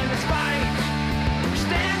all in this fight.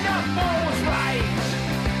 Stand up for what's right.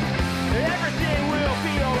 Everything will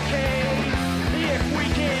be okay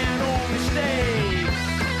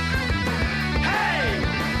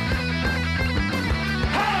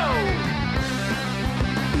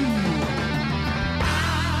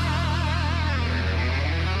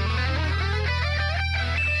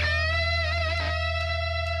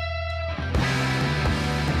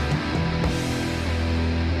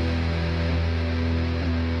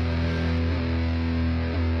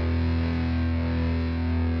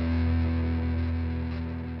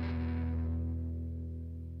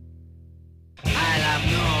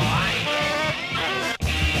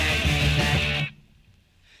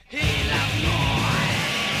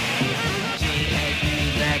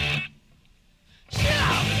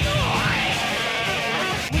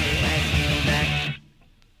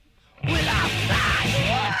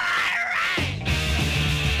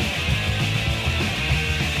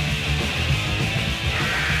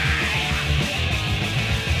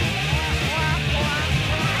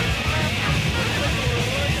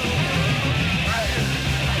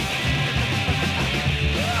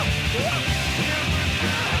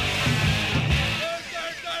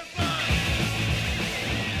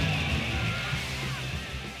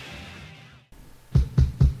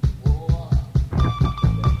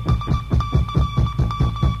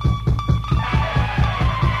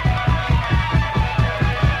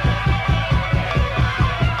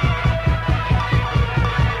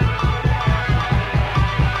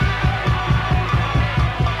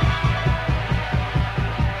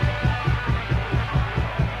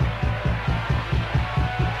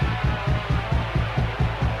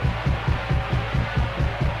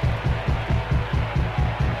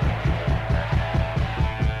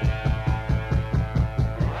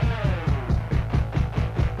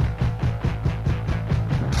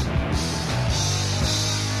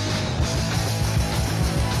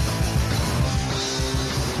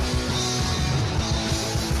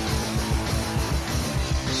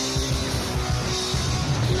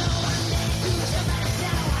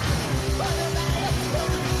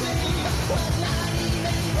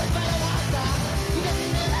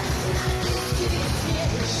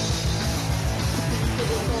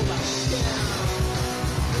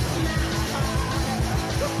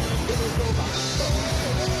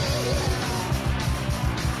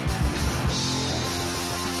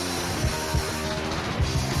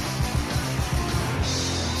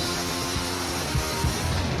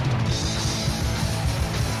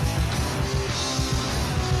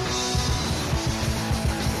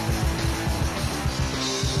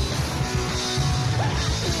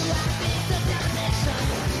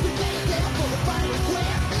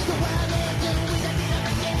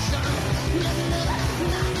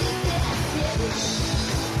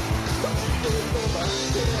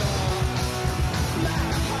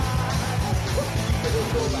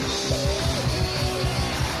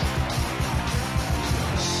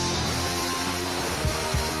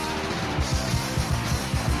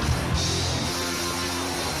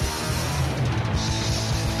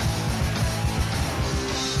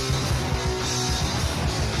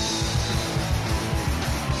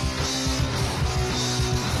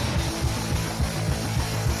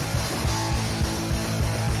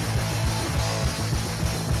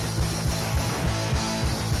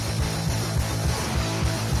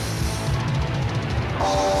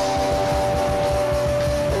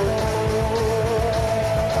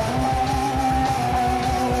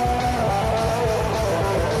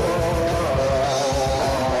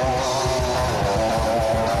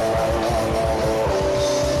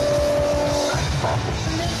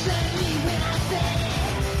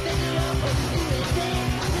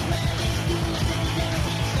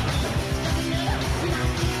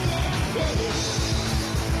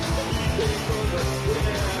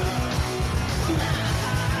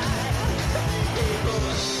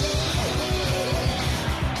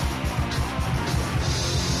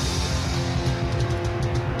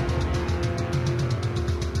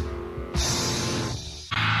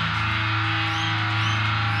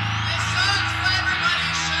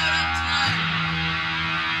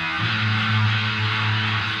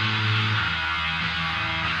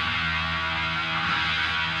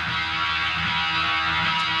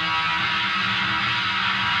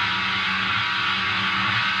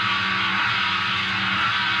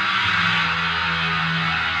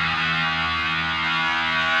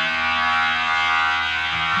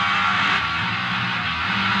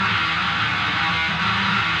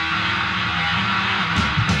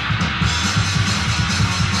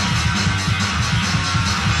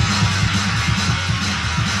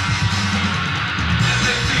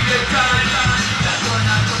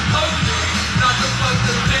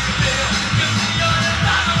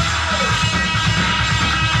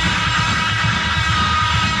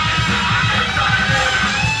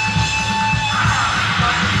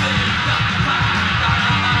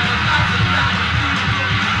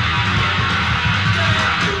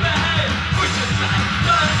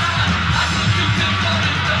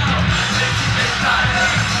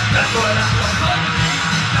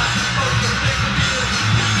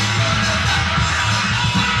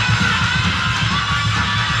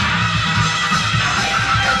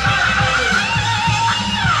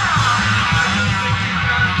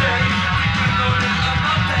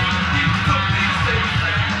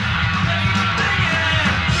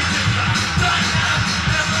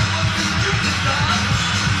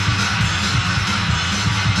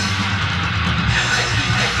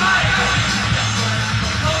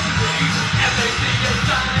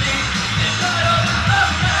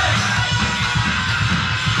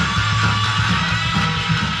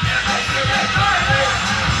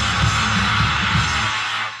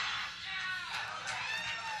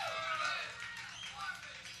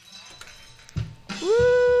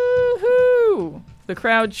The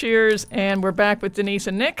crowd cheers, and we're back with Denise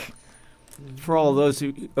and Nick. For all those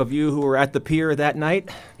of you who were at the pier that night.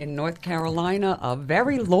 In North Carolina, a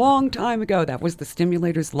very long time ago. That was the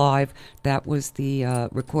Stimulators Live. That was the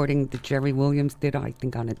recording that Jerry Williams did, I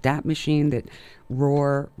think, on a DAT machine that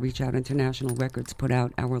Roar, Reach Out International Records, put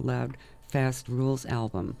out, our Loud Fast Rules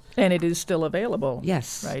album. And it is still available.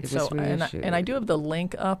 Yes. Right. So, and I do have the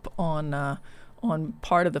link up on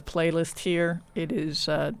part of the playlist here. It is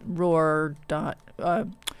roar-usa.com.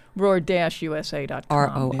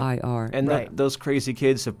 ROIR. And right. Those crazy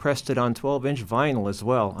kids have pressed it on 12-inch vinyl as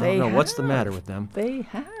well. I don't know what's the matter with them. They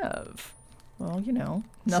have. Well,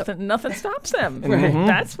 nothing stops them. Right.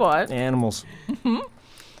 That's what. Animals.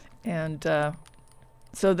 And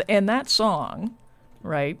and that song,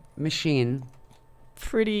 right? Machine.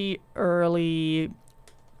 Pretty early,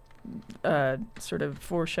 sort of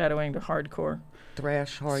foreshadowing to hardcore.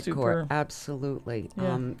 Thrash hardcore, absolutely.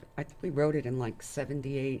 Yeah. I think we wrote it in like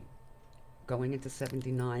 78, going into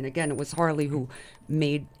 79. Again, it was Harley who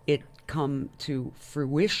made it come to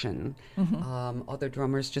fruition. Mm-hmm. Other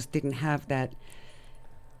drummers just didn't have that,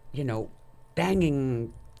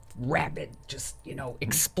 banging, rapid, just,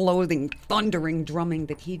 exploding, thundering drumming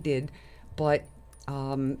that he did. But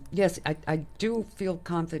yes, I do feel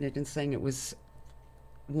confident in saying it was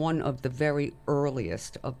one of the very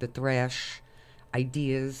earliest of the thrash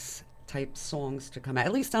ideas type songs to come out,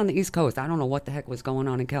 at least on the East Coast. I don't know what the heck was going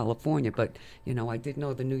on in California, but I did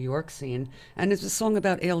know the New York scene. And it's a song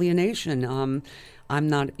about alienation. I'm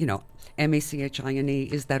not, M-A-C-H-I-N-E,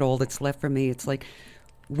 is that all that's left for me? It's like,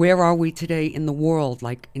 where are we today in the world?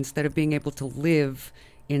 Like, instead of being able to live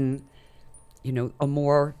in, a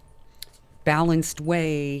more balanced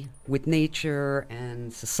way with nature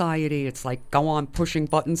and society, it's like, go on pushing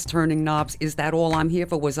buttons, turning knobs. Is that all I'm here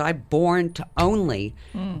for? Was I born to only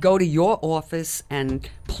go to your office and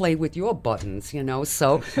play with your buttons,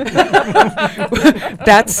 So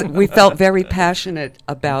we felt very passionate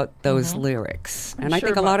about those lyrics. And I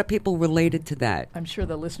think a lot of people related to that. I'm sure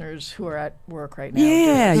the listeners who are at work right now.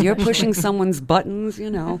 Yeah, you're pushing someone's buttons,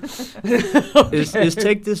 Is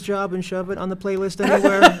Take This Job and Shove It on the playlist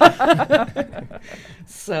anywhere?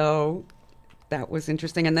 So that was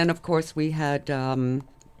interesting. And then, of course, we had the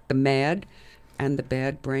Mad and the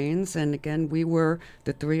Bad Brains. And again, we were,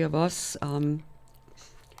 the three of us,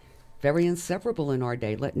 very inseparable in our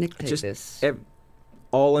day. Let Nick take this.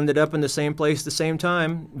 All ended up in the same place at the same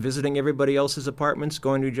time, visiting everybody else's apartments,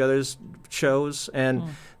 going to each other's shows. And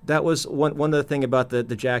that was one of the things about the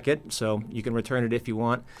jacket, so you can return it if you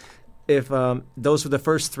want. If those were the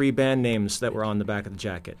first three band names that were on the back of the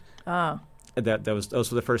jacket.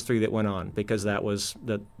 Those were the first three that went on, because that was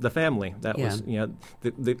the family. That was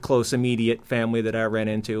the close immediate family that I ran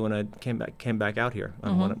into when I came back out here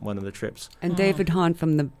on one of the trips. And David Hahn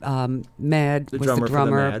from the Mad was the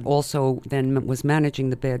drummer. Also, then was managing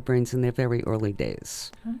the Bad Brains in their very early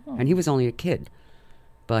days, and he was only a kid,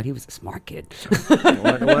 but he was a smart kid.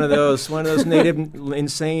 one of those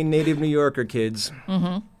insane native New Yorker kids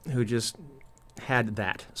who just had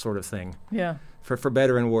that sort of thing. Yeah, for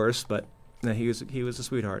better and worse, but. No, he was a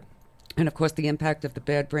sweetheart. And, of course, the impact of the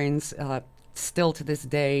Bad Brains still to this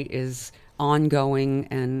day is ongoing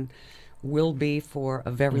and will be for a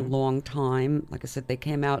very long time. Like I said, they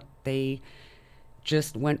came out, they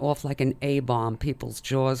just went off like an A-bomb. People's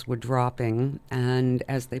jaws were dropping. And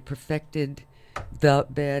as they perfected the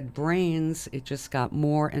Bad Brains, it just got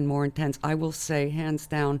more and more intense. I will say, hands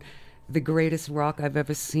down, the greatest rock I've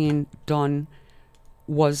ever seen done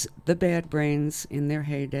was the Bad Brains in their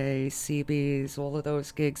heyday, CBs, all of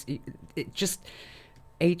those gigs. It just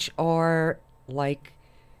HR, like,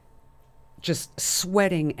 just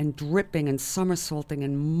sweating and dripping and somersaulting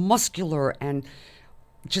and muscular and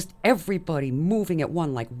just everybody moving at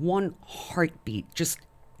one heartbeat, just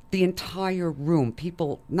the entire room,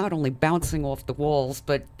 people not only bouncing off the walls,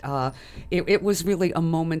 but it was really a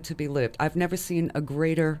moment to be lived. I've never seen a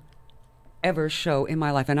greater ever show in my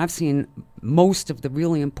life, and I've seen most of the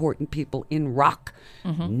really important people in rock.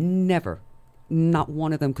 Never, not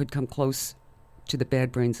one of them could come close to the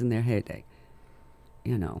Bad Brains in their heyday.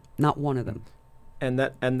 You know, not one of them. And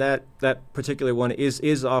that particular one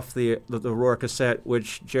is off the Roar cassette,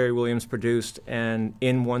 which Jerry Williams produced, and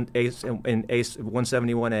in Ace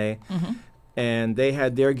 171A, and they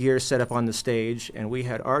had their gear set up on the stage, and we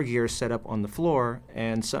had our gear set up on the floor,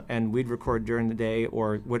 and we'd record during the day,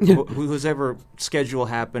 or whoever schedule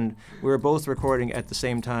happened. We were both recording at the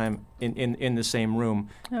same time in the same room,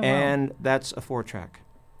 and that's a 4-track,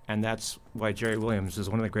 and that's why Jerry Williams is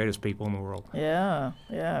one of the greatest people in the world. Yeah,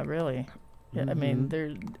 really. Yeah, I mean,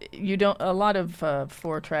 a lot of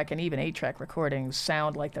 4-track and even 8-track recordings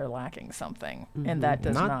sound like they're lacking something, and that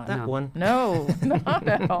does not. Not that one. No, not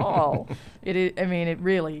at all. It is. I mean,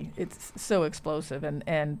 it's so explosive,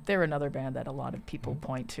 and they're another band that a lot of people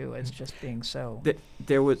point to as just being so.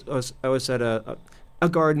 I was at a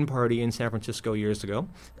garden party in San Francisco years ago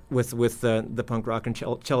with the punk rock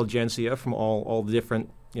intelligentsia from all the different.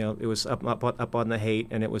 You know, it was up on the Haight,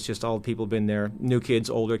 and it was just all the people been there, new kids,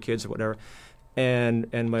 older kids, or whatever. And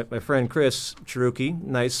my friend Chris Cherokee,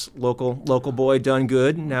 nice local boy, done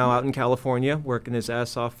good, now out in California, working his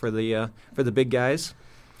ass off for the big guys.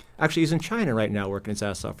 Actually, he's in China right now, working his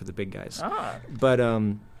ass off for the big guys.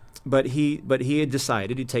 But he had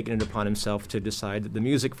decided, he'd taken it upon himself to decide that the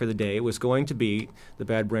music for the day was going to be the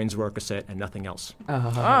Bad Brains Roar cassette and nothing else.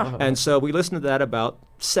 And so we listened to that about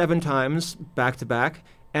 7 times back to back.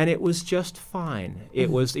 And it was just fine. It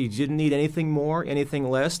was, you didn't need anything more, anything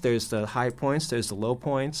less. There's the high points, there's the low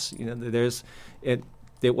points. You know,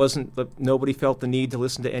 it wasn't, nobody felt the need to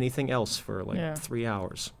listen to anything else for 3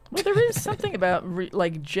 hours. Well, there is something about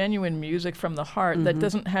genuine music from the heart that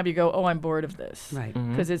doesn't have you go, oh, I'm bored of this. Right.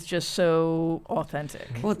 Because it's just so authentic.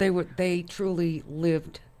 Well, they truly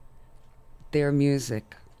lived their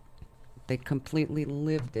music. They completely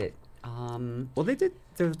lived it. Well, they did.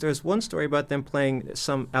 There's one story about them playing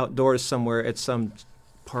some outdoors somewhere at some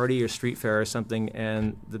party or street fair or something,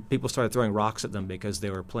 and the people started throwing rocks at them because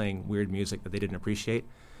they were playing weird music that they didn't appreciate.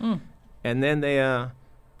 And then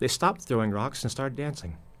they stopped throwing rocks and started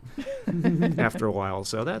dancing after a while.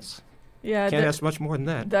 So can't ask much more than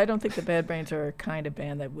that. I don't think the Bad Brains are a kind of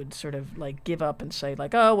band that would sort of give up and say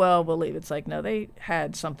oh well, we'll leave. It's like, no, they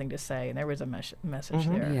had something to say, and there was a message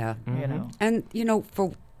there. Yeah, you know, and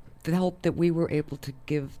for the help that we were able to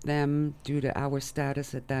give them due to our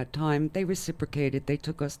status at that time, they reciprocated. They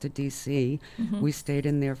took us to D.C. We stayed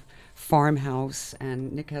in their farmhouse,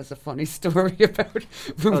 and Nick has a funny story about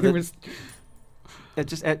when we was.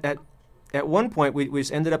 At one point, we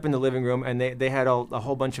just ended up in the living room, and they had a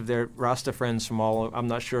whole bunch of their Rasta friends from I'm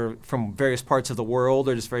not sure, from various parts of the world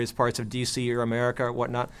or just various parts of D.C. or America or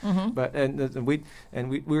whatnot. But we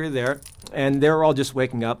were there, and they were all just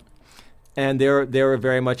waking up. And they were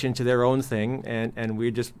very much into their own thing, and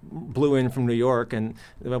we just blew in from New York. And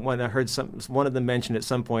when I heard one of them mention at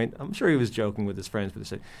some point, I'm sure he was joking with his friends, but they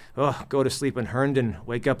said, "Oh, go to sleep in Herndon,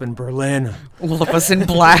 wake up in Berlin." All of us in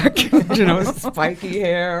black, spiky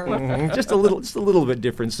hair. Just a little bit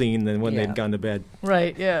different scene than when they'd gone to bed.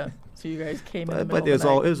 Right. Yeah. So you guys came in the middle but it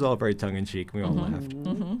was all very tongue in cheek. We all laughed.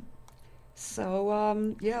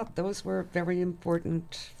 So those were very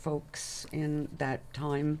important folks in that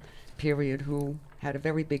time period who had a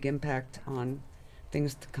very big impact on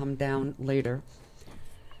things to come down later.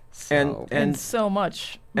 So, and so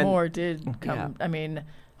much more did come. Yeah. I mean,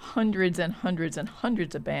 hundreds and hundreds and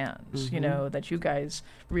hundreds of bands, that you guys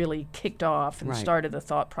really kicked off and started the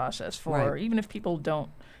thought process for. Even if people don't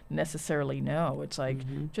necessarily know, it's like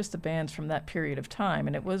just the bands from that period of time.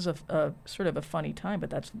 And it was a sort of a funny time, but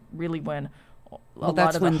that's really when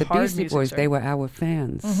that's when the Beastie Boys, they were our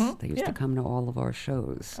fans. They used to come to all of our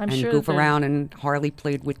shows and goof around, and Harley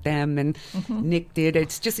played with them, and Nick did.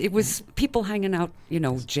 It was people hanging out,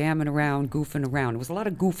 jamming around, goofing around. It was a lot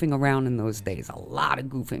of goofing around in those days,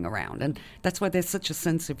 and that's why there's such a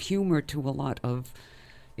sense of humor to a lot of,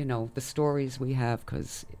 the stories we have,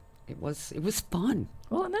 because it was fun.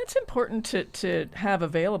 Well, and that's important to have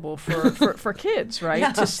available for kids, right?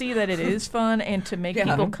 Yeah. To see that it is fun and to make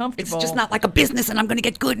people comfortable. It's just not like a business and I'm going to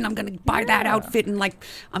get good and I'm going to buy that outfit and like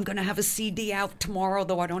I'm going to have a CD out tomorrow,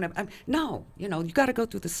 though I don't have. No, you got to go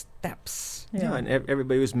through the steps. Yeah, and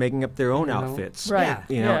everybody was making up their own outfits, right?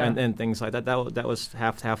 And things like that. That was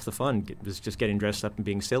half the fun. It was just getting dressed up and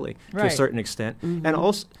being silly to a certain extent. Mm-hmm. And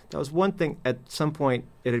also, that was one thing. At some point,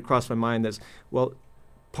 it had crossed my mind that, well,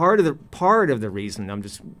 part of the reason I'm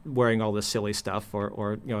just wearing all this silly stuff,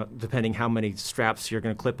 or depending how many straps you're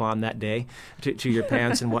going to clip on that day to your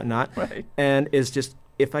pants and whatnot, right. And is just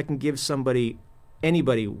if I can give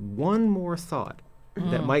anybody one more thought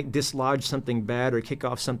that might dislodge something bad or kick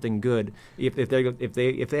off something good, if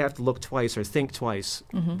they have to look twice or think twice,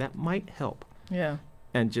 that might help. Yeah,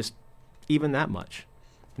 and just even that much,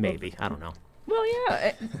 maybe I don't know. Well,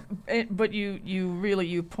 yeah, but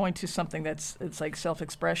you point to something it's like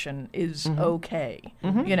self-expression is okay,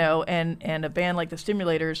 and a band like the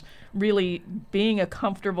Stimulators really being a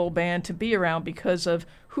comfortable band to be around because of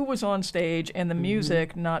who was on stage and the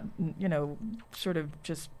music, not sort of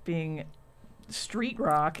just being street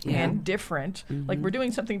rock and different. Like we're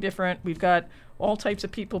doing something different. We've got all types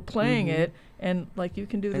of people playing it, and like you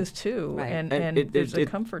can do this too, right. and there's a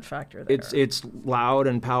comfort factor there. It's loud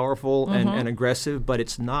and powerful and aggressive, but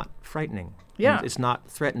it's not frightening. Yeah, and it's not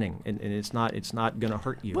threatening, and it's not going to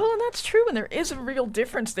hurt you. Well, and that's true, and there is a real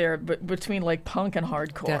difference there between like punk and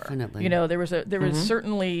hardcore. Definitely, there was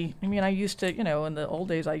certainly. I mean, I used to, in the old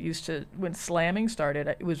days, when slamming started,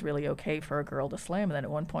 it was really okay for a girl to slam, and then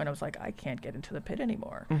at one point I was like, I can't get into the pit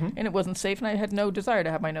anymore, and it wasn't safe, and I had no desire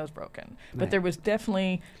to have my nose broken. But there was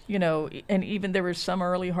definitely, and even there were some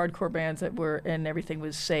early hardcore bands that were, and everything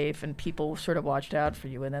was safe, and people sort of watched out for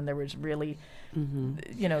you, and then there was really.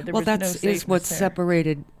 There was no safeness what there.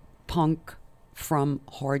 Separated punk from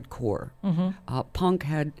hardcore. Punk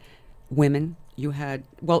had women. You had,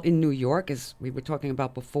 in New York, as we were talking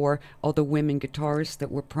about before, all the women guitarists that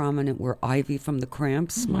were prominent were Ivy from the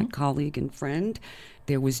Cramps, my colleague and friend.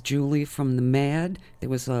 There was Julie from the Mad. There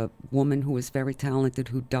was a woman who was very talented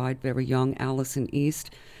who died very young, Allison East.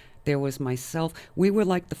 There was myself. We were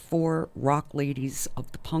like the four rock ladies of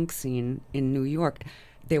the punk scene in New York.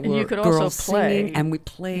 There were girls singing, and we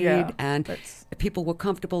played, and people were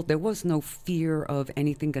comfortable. There was no fear of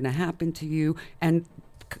anything going to happen to you. And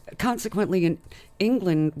consequently, in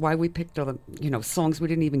England, why we picked songs we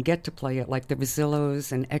didn't even get to play, like the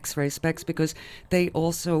Rosillos and X-Ray Specs, because they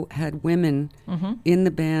also had women in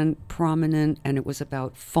the band, prominent, and it was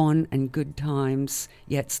about fun and good times,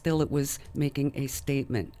 yet still it was making a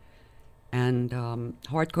statement. And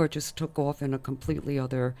hardcore just took off in a completely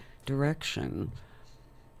other direction.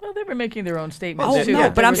 Well, they were making their own statements too. No,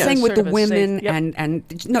 but I'm saying with the women and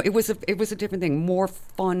no, it was a different thing, more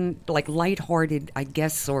fun, like lighthearted, I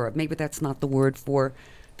guess, or maybe that's not the word for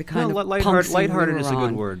the kind of lighthearted is a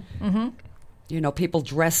good word. People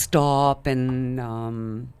dressed up and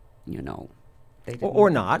or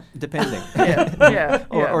not, depending.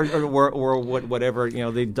 Or whatever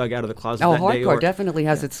they dug out of the closet. Oh, hardcore definitely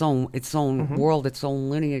has its own world, its own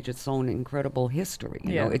lineage, its own incredible history.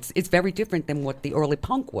 You know, it's very different than what the early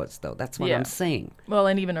punk was, though. That's what I'm saying. Well,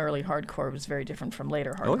 and even early hardcore was very different from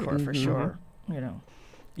later hardcore, for sure.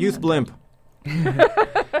 Youth Blimp.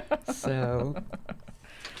 So.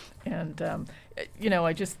 And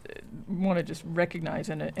I just want to recognize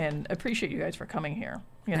and appreciate you guys for coming here.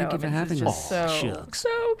 Thank you for having us.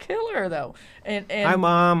 So killer though. And hi,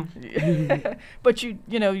 Mom. But you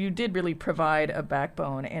did really provide a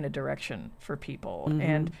backbone and a direction for people,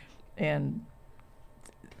 and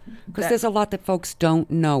because there's a lot that folks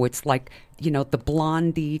don't know. It's like the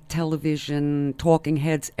Blondie television Talking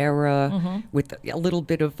Heads era with a little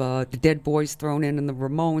bit of the Dead Boys thrown in and the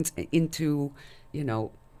Ramones into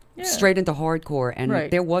straight into hardcore,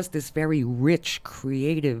 and there was this very rich,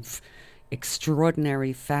 creative,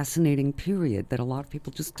 extraordinary, fascinating period that a lot of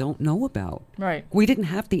people just don't know about. Right. We didn't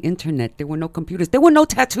have the internet. There were no computers. There were no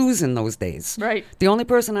tattoos in those days. Right. The only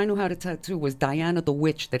person I knew how to tattoo was Diana the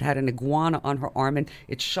Witch that had an iguana on her arm, and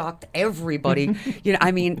it shocked everybody.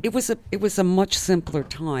 It was a much simpler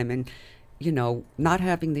time, and not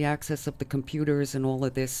having the access of the computers and all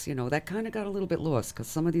of this, that kind of got a little bit lost because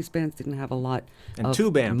some of these bands didn't have a lot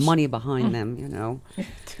of money behind them,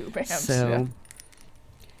 Two bands. So,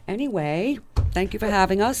 anyway, thank you for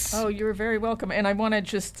having us. Oh, you're very welcome. And I want to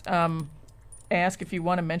just ask if you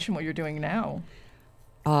want to mention what you're doing now.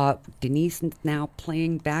 Denise is now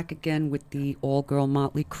playing back again with the all-girl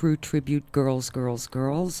Motley Crue tribute, Girls, Girls,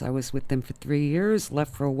 Girls. I was with them for 3 years,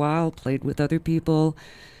 left for a while, played with other people.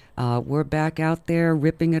 We're back out there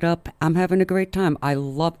ripping it up. I'm having a great time. I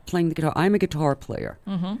love playing the guitar. I'm a guitar player,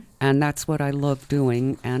 and that's what I love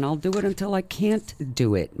doing, and I'll do it until I can't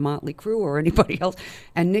do it, Motley Crue or anybody else.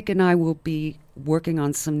 And Nick and I will be working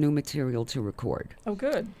on some new material to record. Oh,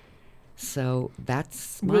 good. So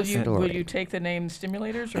that's my story. Will you take the name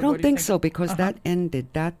Stimulators? Or I don't think so, because that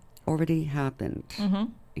ended. That already happened.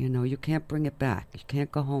 You know, you can't bring it back. You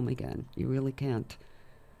can't go home again. You really can't.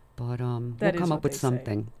 But we'll come up with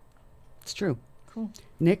something. It's true. Cool.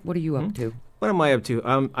 Nick, what are you up to? What am I up to?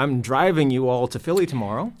 I'm driving you all to Philly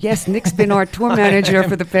tomorrow. Yes, Nick's been our tour manager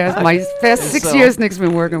for the past 6 years. Nick's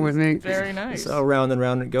been working with me. Very nice. So round and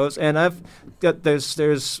round it goes, and I've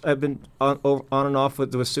been on and off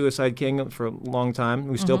with Suicide King for a long time.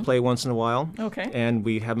 We still play once in a while. Okay. And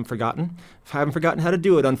we haven't forgotten how to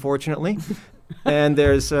do it, unfortunately. And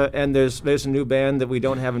there's a new band that we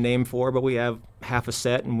don't have a name for, but we have half a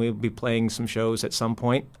set, and we'll be playing some shows at some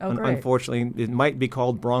point. Oh, great. Unfortunately, it might be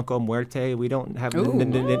called Bronco Muerte. We don't have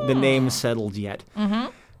the name settled yet.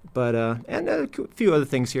 But and a few other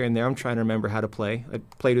things here and there. I'm trying to remember how to play. I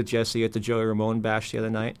played with Jesse at the Joey Ramone Bash the other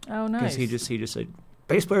night. Oh, nice. Because he just said,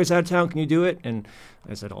 "Bass player's out of town. Can you do it?" And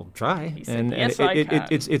I said, "I'll try." He said, "Yes, I can."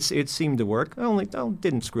 It seemed to work. I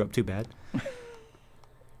didn't screw up too bad.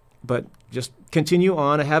 But just continue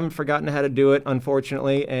on. I haven't forgotten how to do it,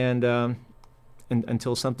 unfortunately, and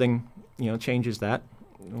until something changes that,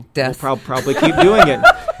 Death. We'll probably keep doing it.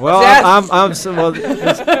 Well,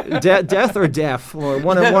 death or deaf, or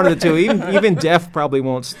one of the two. Even deaf probably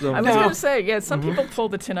won't. I was going to say, some people pull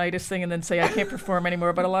the tinnitus thing and then say I can't perform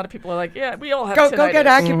anymore. But a lot of people are like, we all have tinnitus. Go get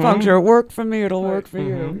acupuncture. It worked for me. It'll work for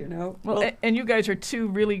you. You know. Well, and you guys are two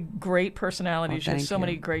really great personalities. Oh, you have so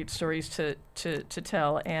many great stories to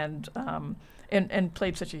tell, and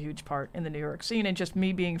played such a huge part in the New York scene. And just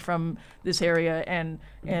me being from this area and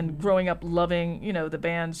growing up loving, the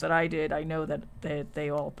bands that I did, I know that they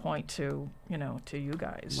all point to you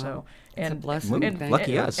guys. Wow. So it's a blessing. And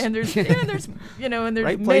lucky us. And there's there's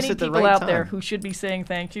right many at the people right out there time. who should be saying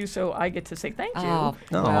thank you. So I get to say thank you.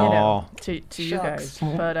 To you guys.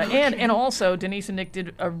 But and also Denise and Nick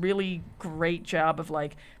did a really great job of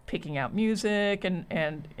picking out music,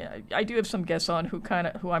 and I do have some guests on who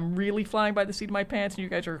I'm really flying by the seat of my pants, and you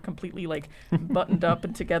guys are completely buttoned up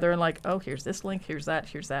and together and here's this link, here's that,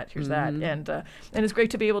 that, and it's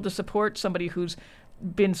great to be able to support somebody who's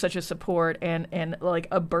been such a support and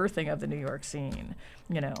a birthing of the New York scene,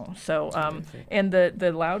 So and the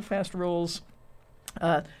Loudfast Rules.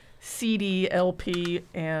 CD, LP,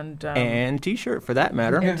 and T-shirt for that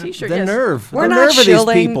matter. And T-shirt. The nerve. We're not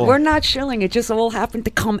shilling. We're not shilling. It just all happened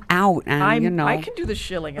to come out, and I can do the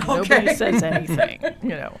shilling, and nobody says anything.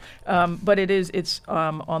 But it's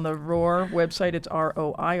on the Roar website. It's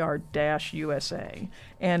ROIR-USA,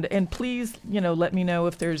 and please let me know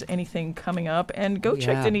if there's anything coming up, and go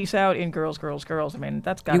check Denise out in Girls. I mean,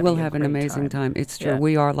 that's got. You will have an amazing time. It's true.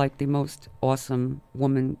 We are the most awesome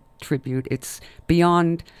woman tribute. It's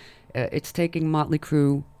beyond. It's taking Motley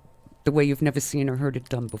Crue the way you've never seen or heard it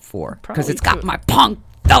done before, because it's got my punk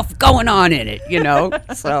stuff going on in it,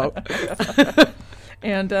 So.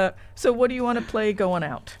 And so, what do you want to play going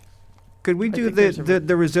out? Could we do the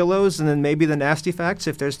Rosillos and then maybe the Nasty Facts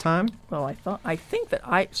if there's time? Well, I think that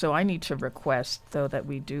I need to request though that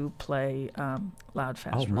we do play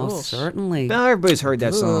Loudfast Rules. Most certainly. No, everybody's heard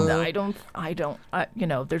that song. I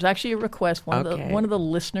don't. There's actually a request. One of the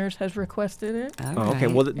listeners has requested it. Oh, okay.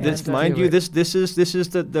 Well, mind you, this is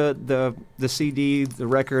the CD, the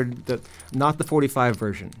record, not the 45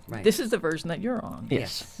 version. Right. This is the version that you're on.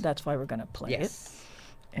 Yes. That's why we're going to play it.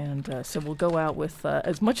 And so we'll go out with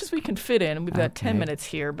as much as we can fit in. We've got 10 minutes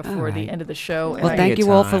here before the end of the show. Well, thank you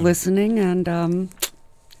all for listening, and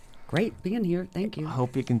great being here. Thank you. I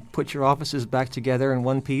hope you can put your offices back together in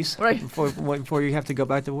one piece before you have to go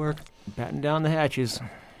back to work. Batten down the hatches.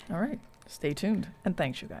 All right. Stay tuned. And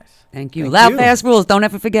thanks, you guys. Thank you. Loudfast Rules. Don't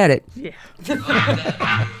ever forget it. Yeah.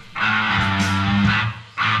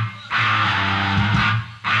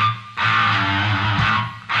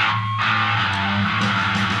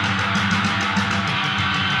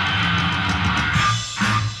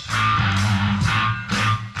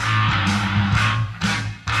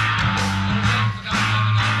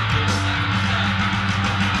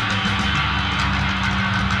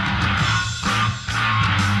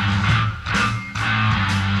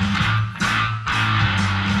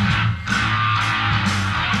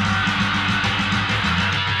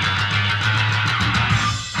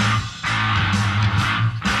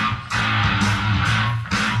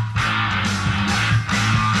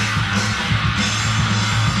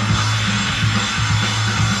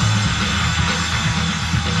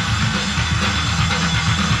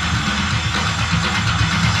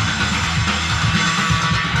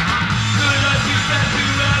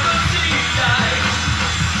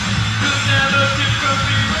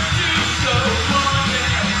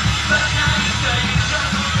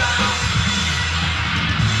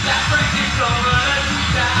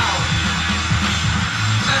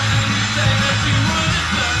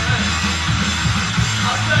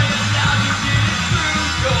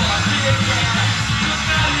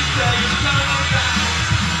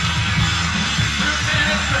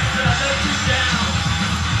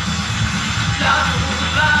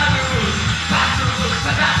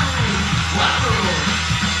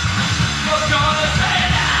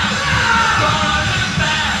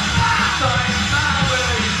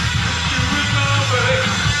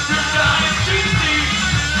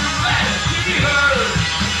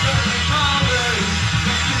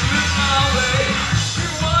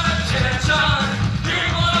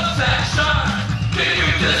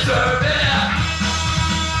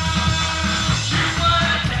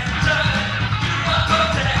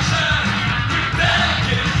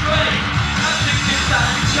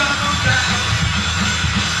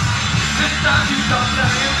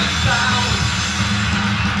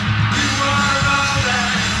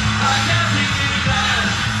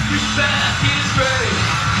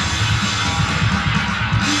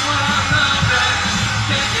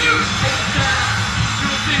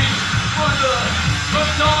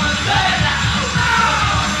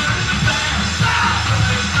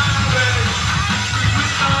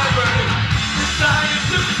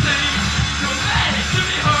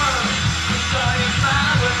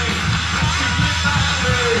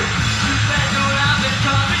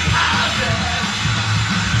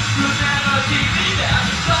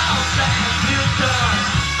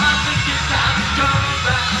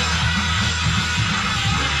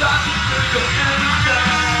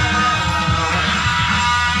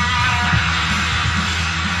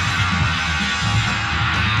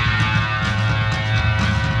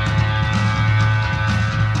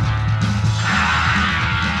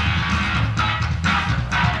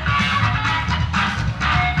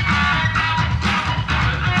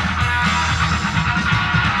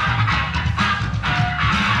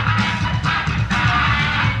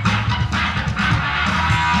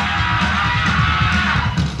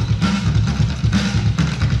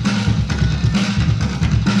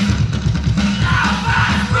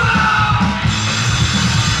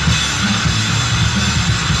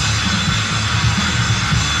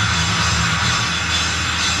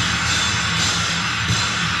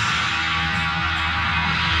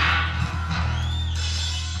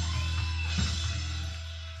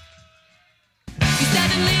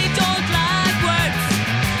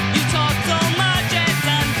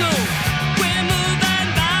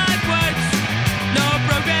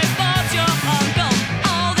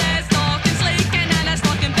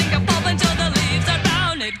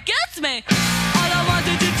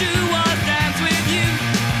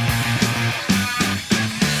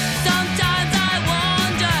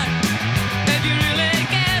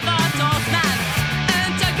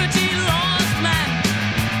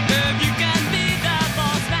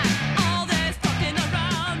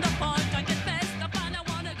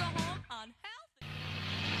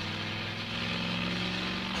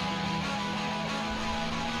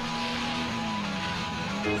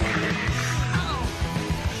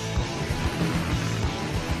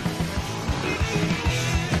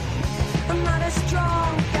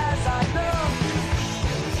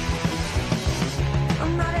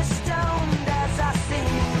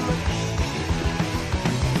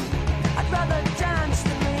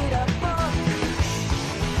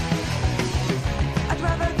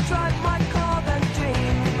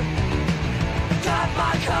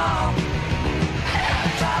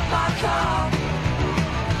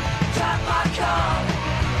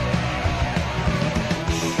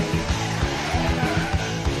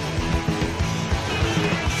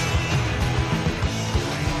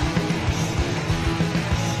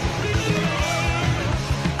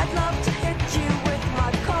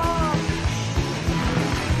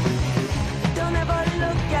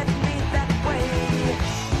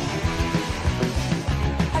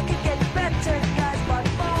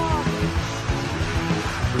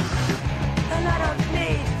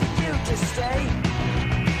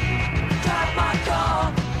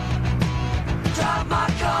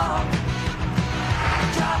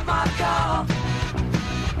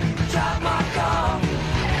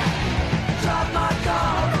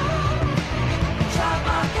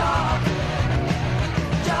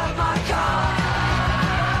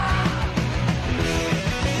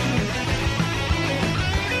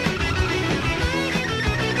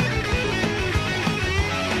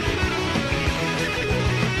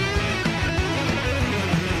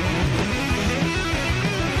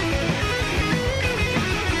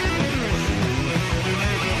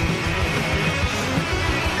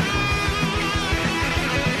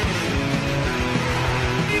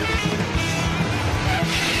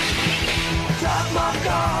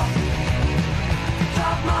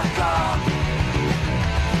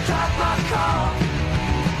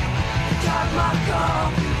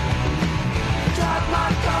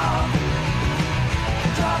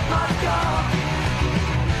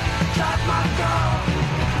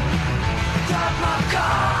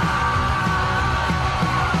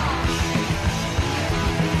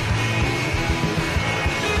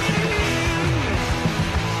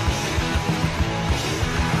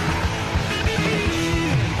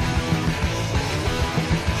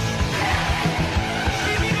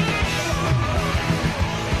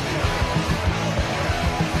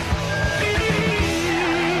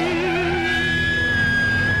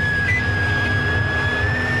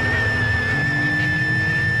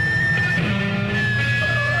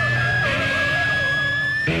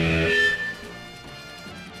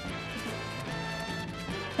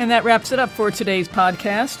 And that wraps it up for today's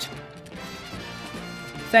podcast.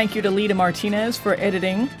 Thank you to Lita Martinez for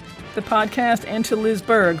editing the podcast and to Liz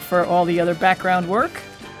Berg for all the other background work.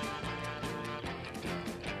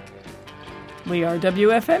 We are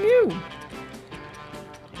WFMU.